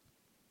bag.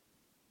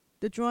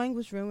 The drawing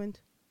was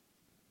ruined.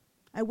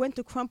 I went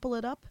to crumple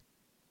it up,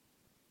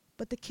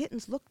 but the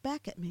kittens looked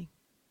back at me.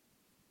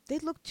 They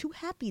looked too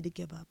happy to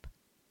give up.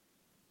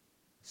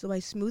 So I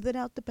smoothed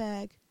out the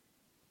bag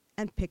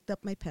and picked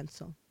up my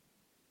pencil.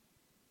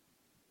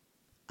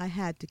 I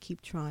had to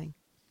keep trying.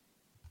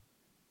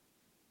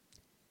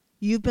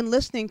 You've been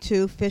listening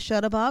to Fish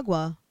Out of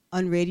Agua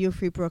on Radio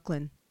Free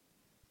Brooklyn.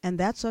 And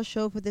that's our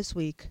show for this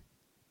week.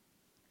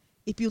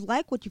 If you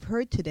like what you've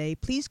heard today,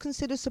 please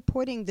consider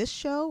supporting this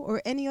show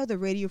or any other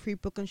Radio Free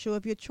Brooklyn show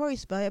of your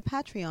choice via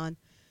Patreon.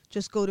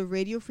 Just go to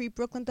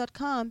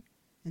radiofreebrooklyn.com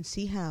and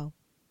see how.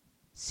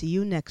 See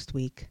you next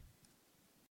week.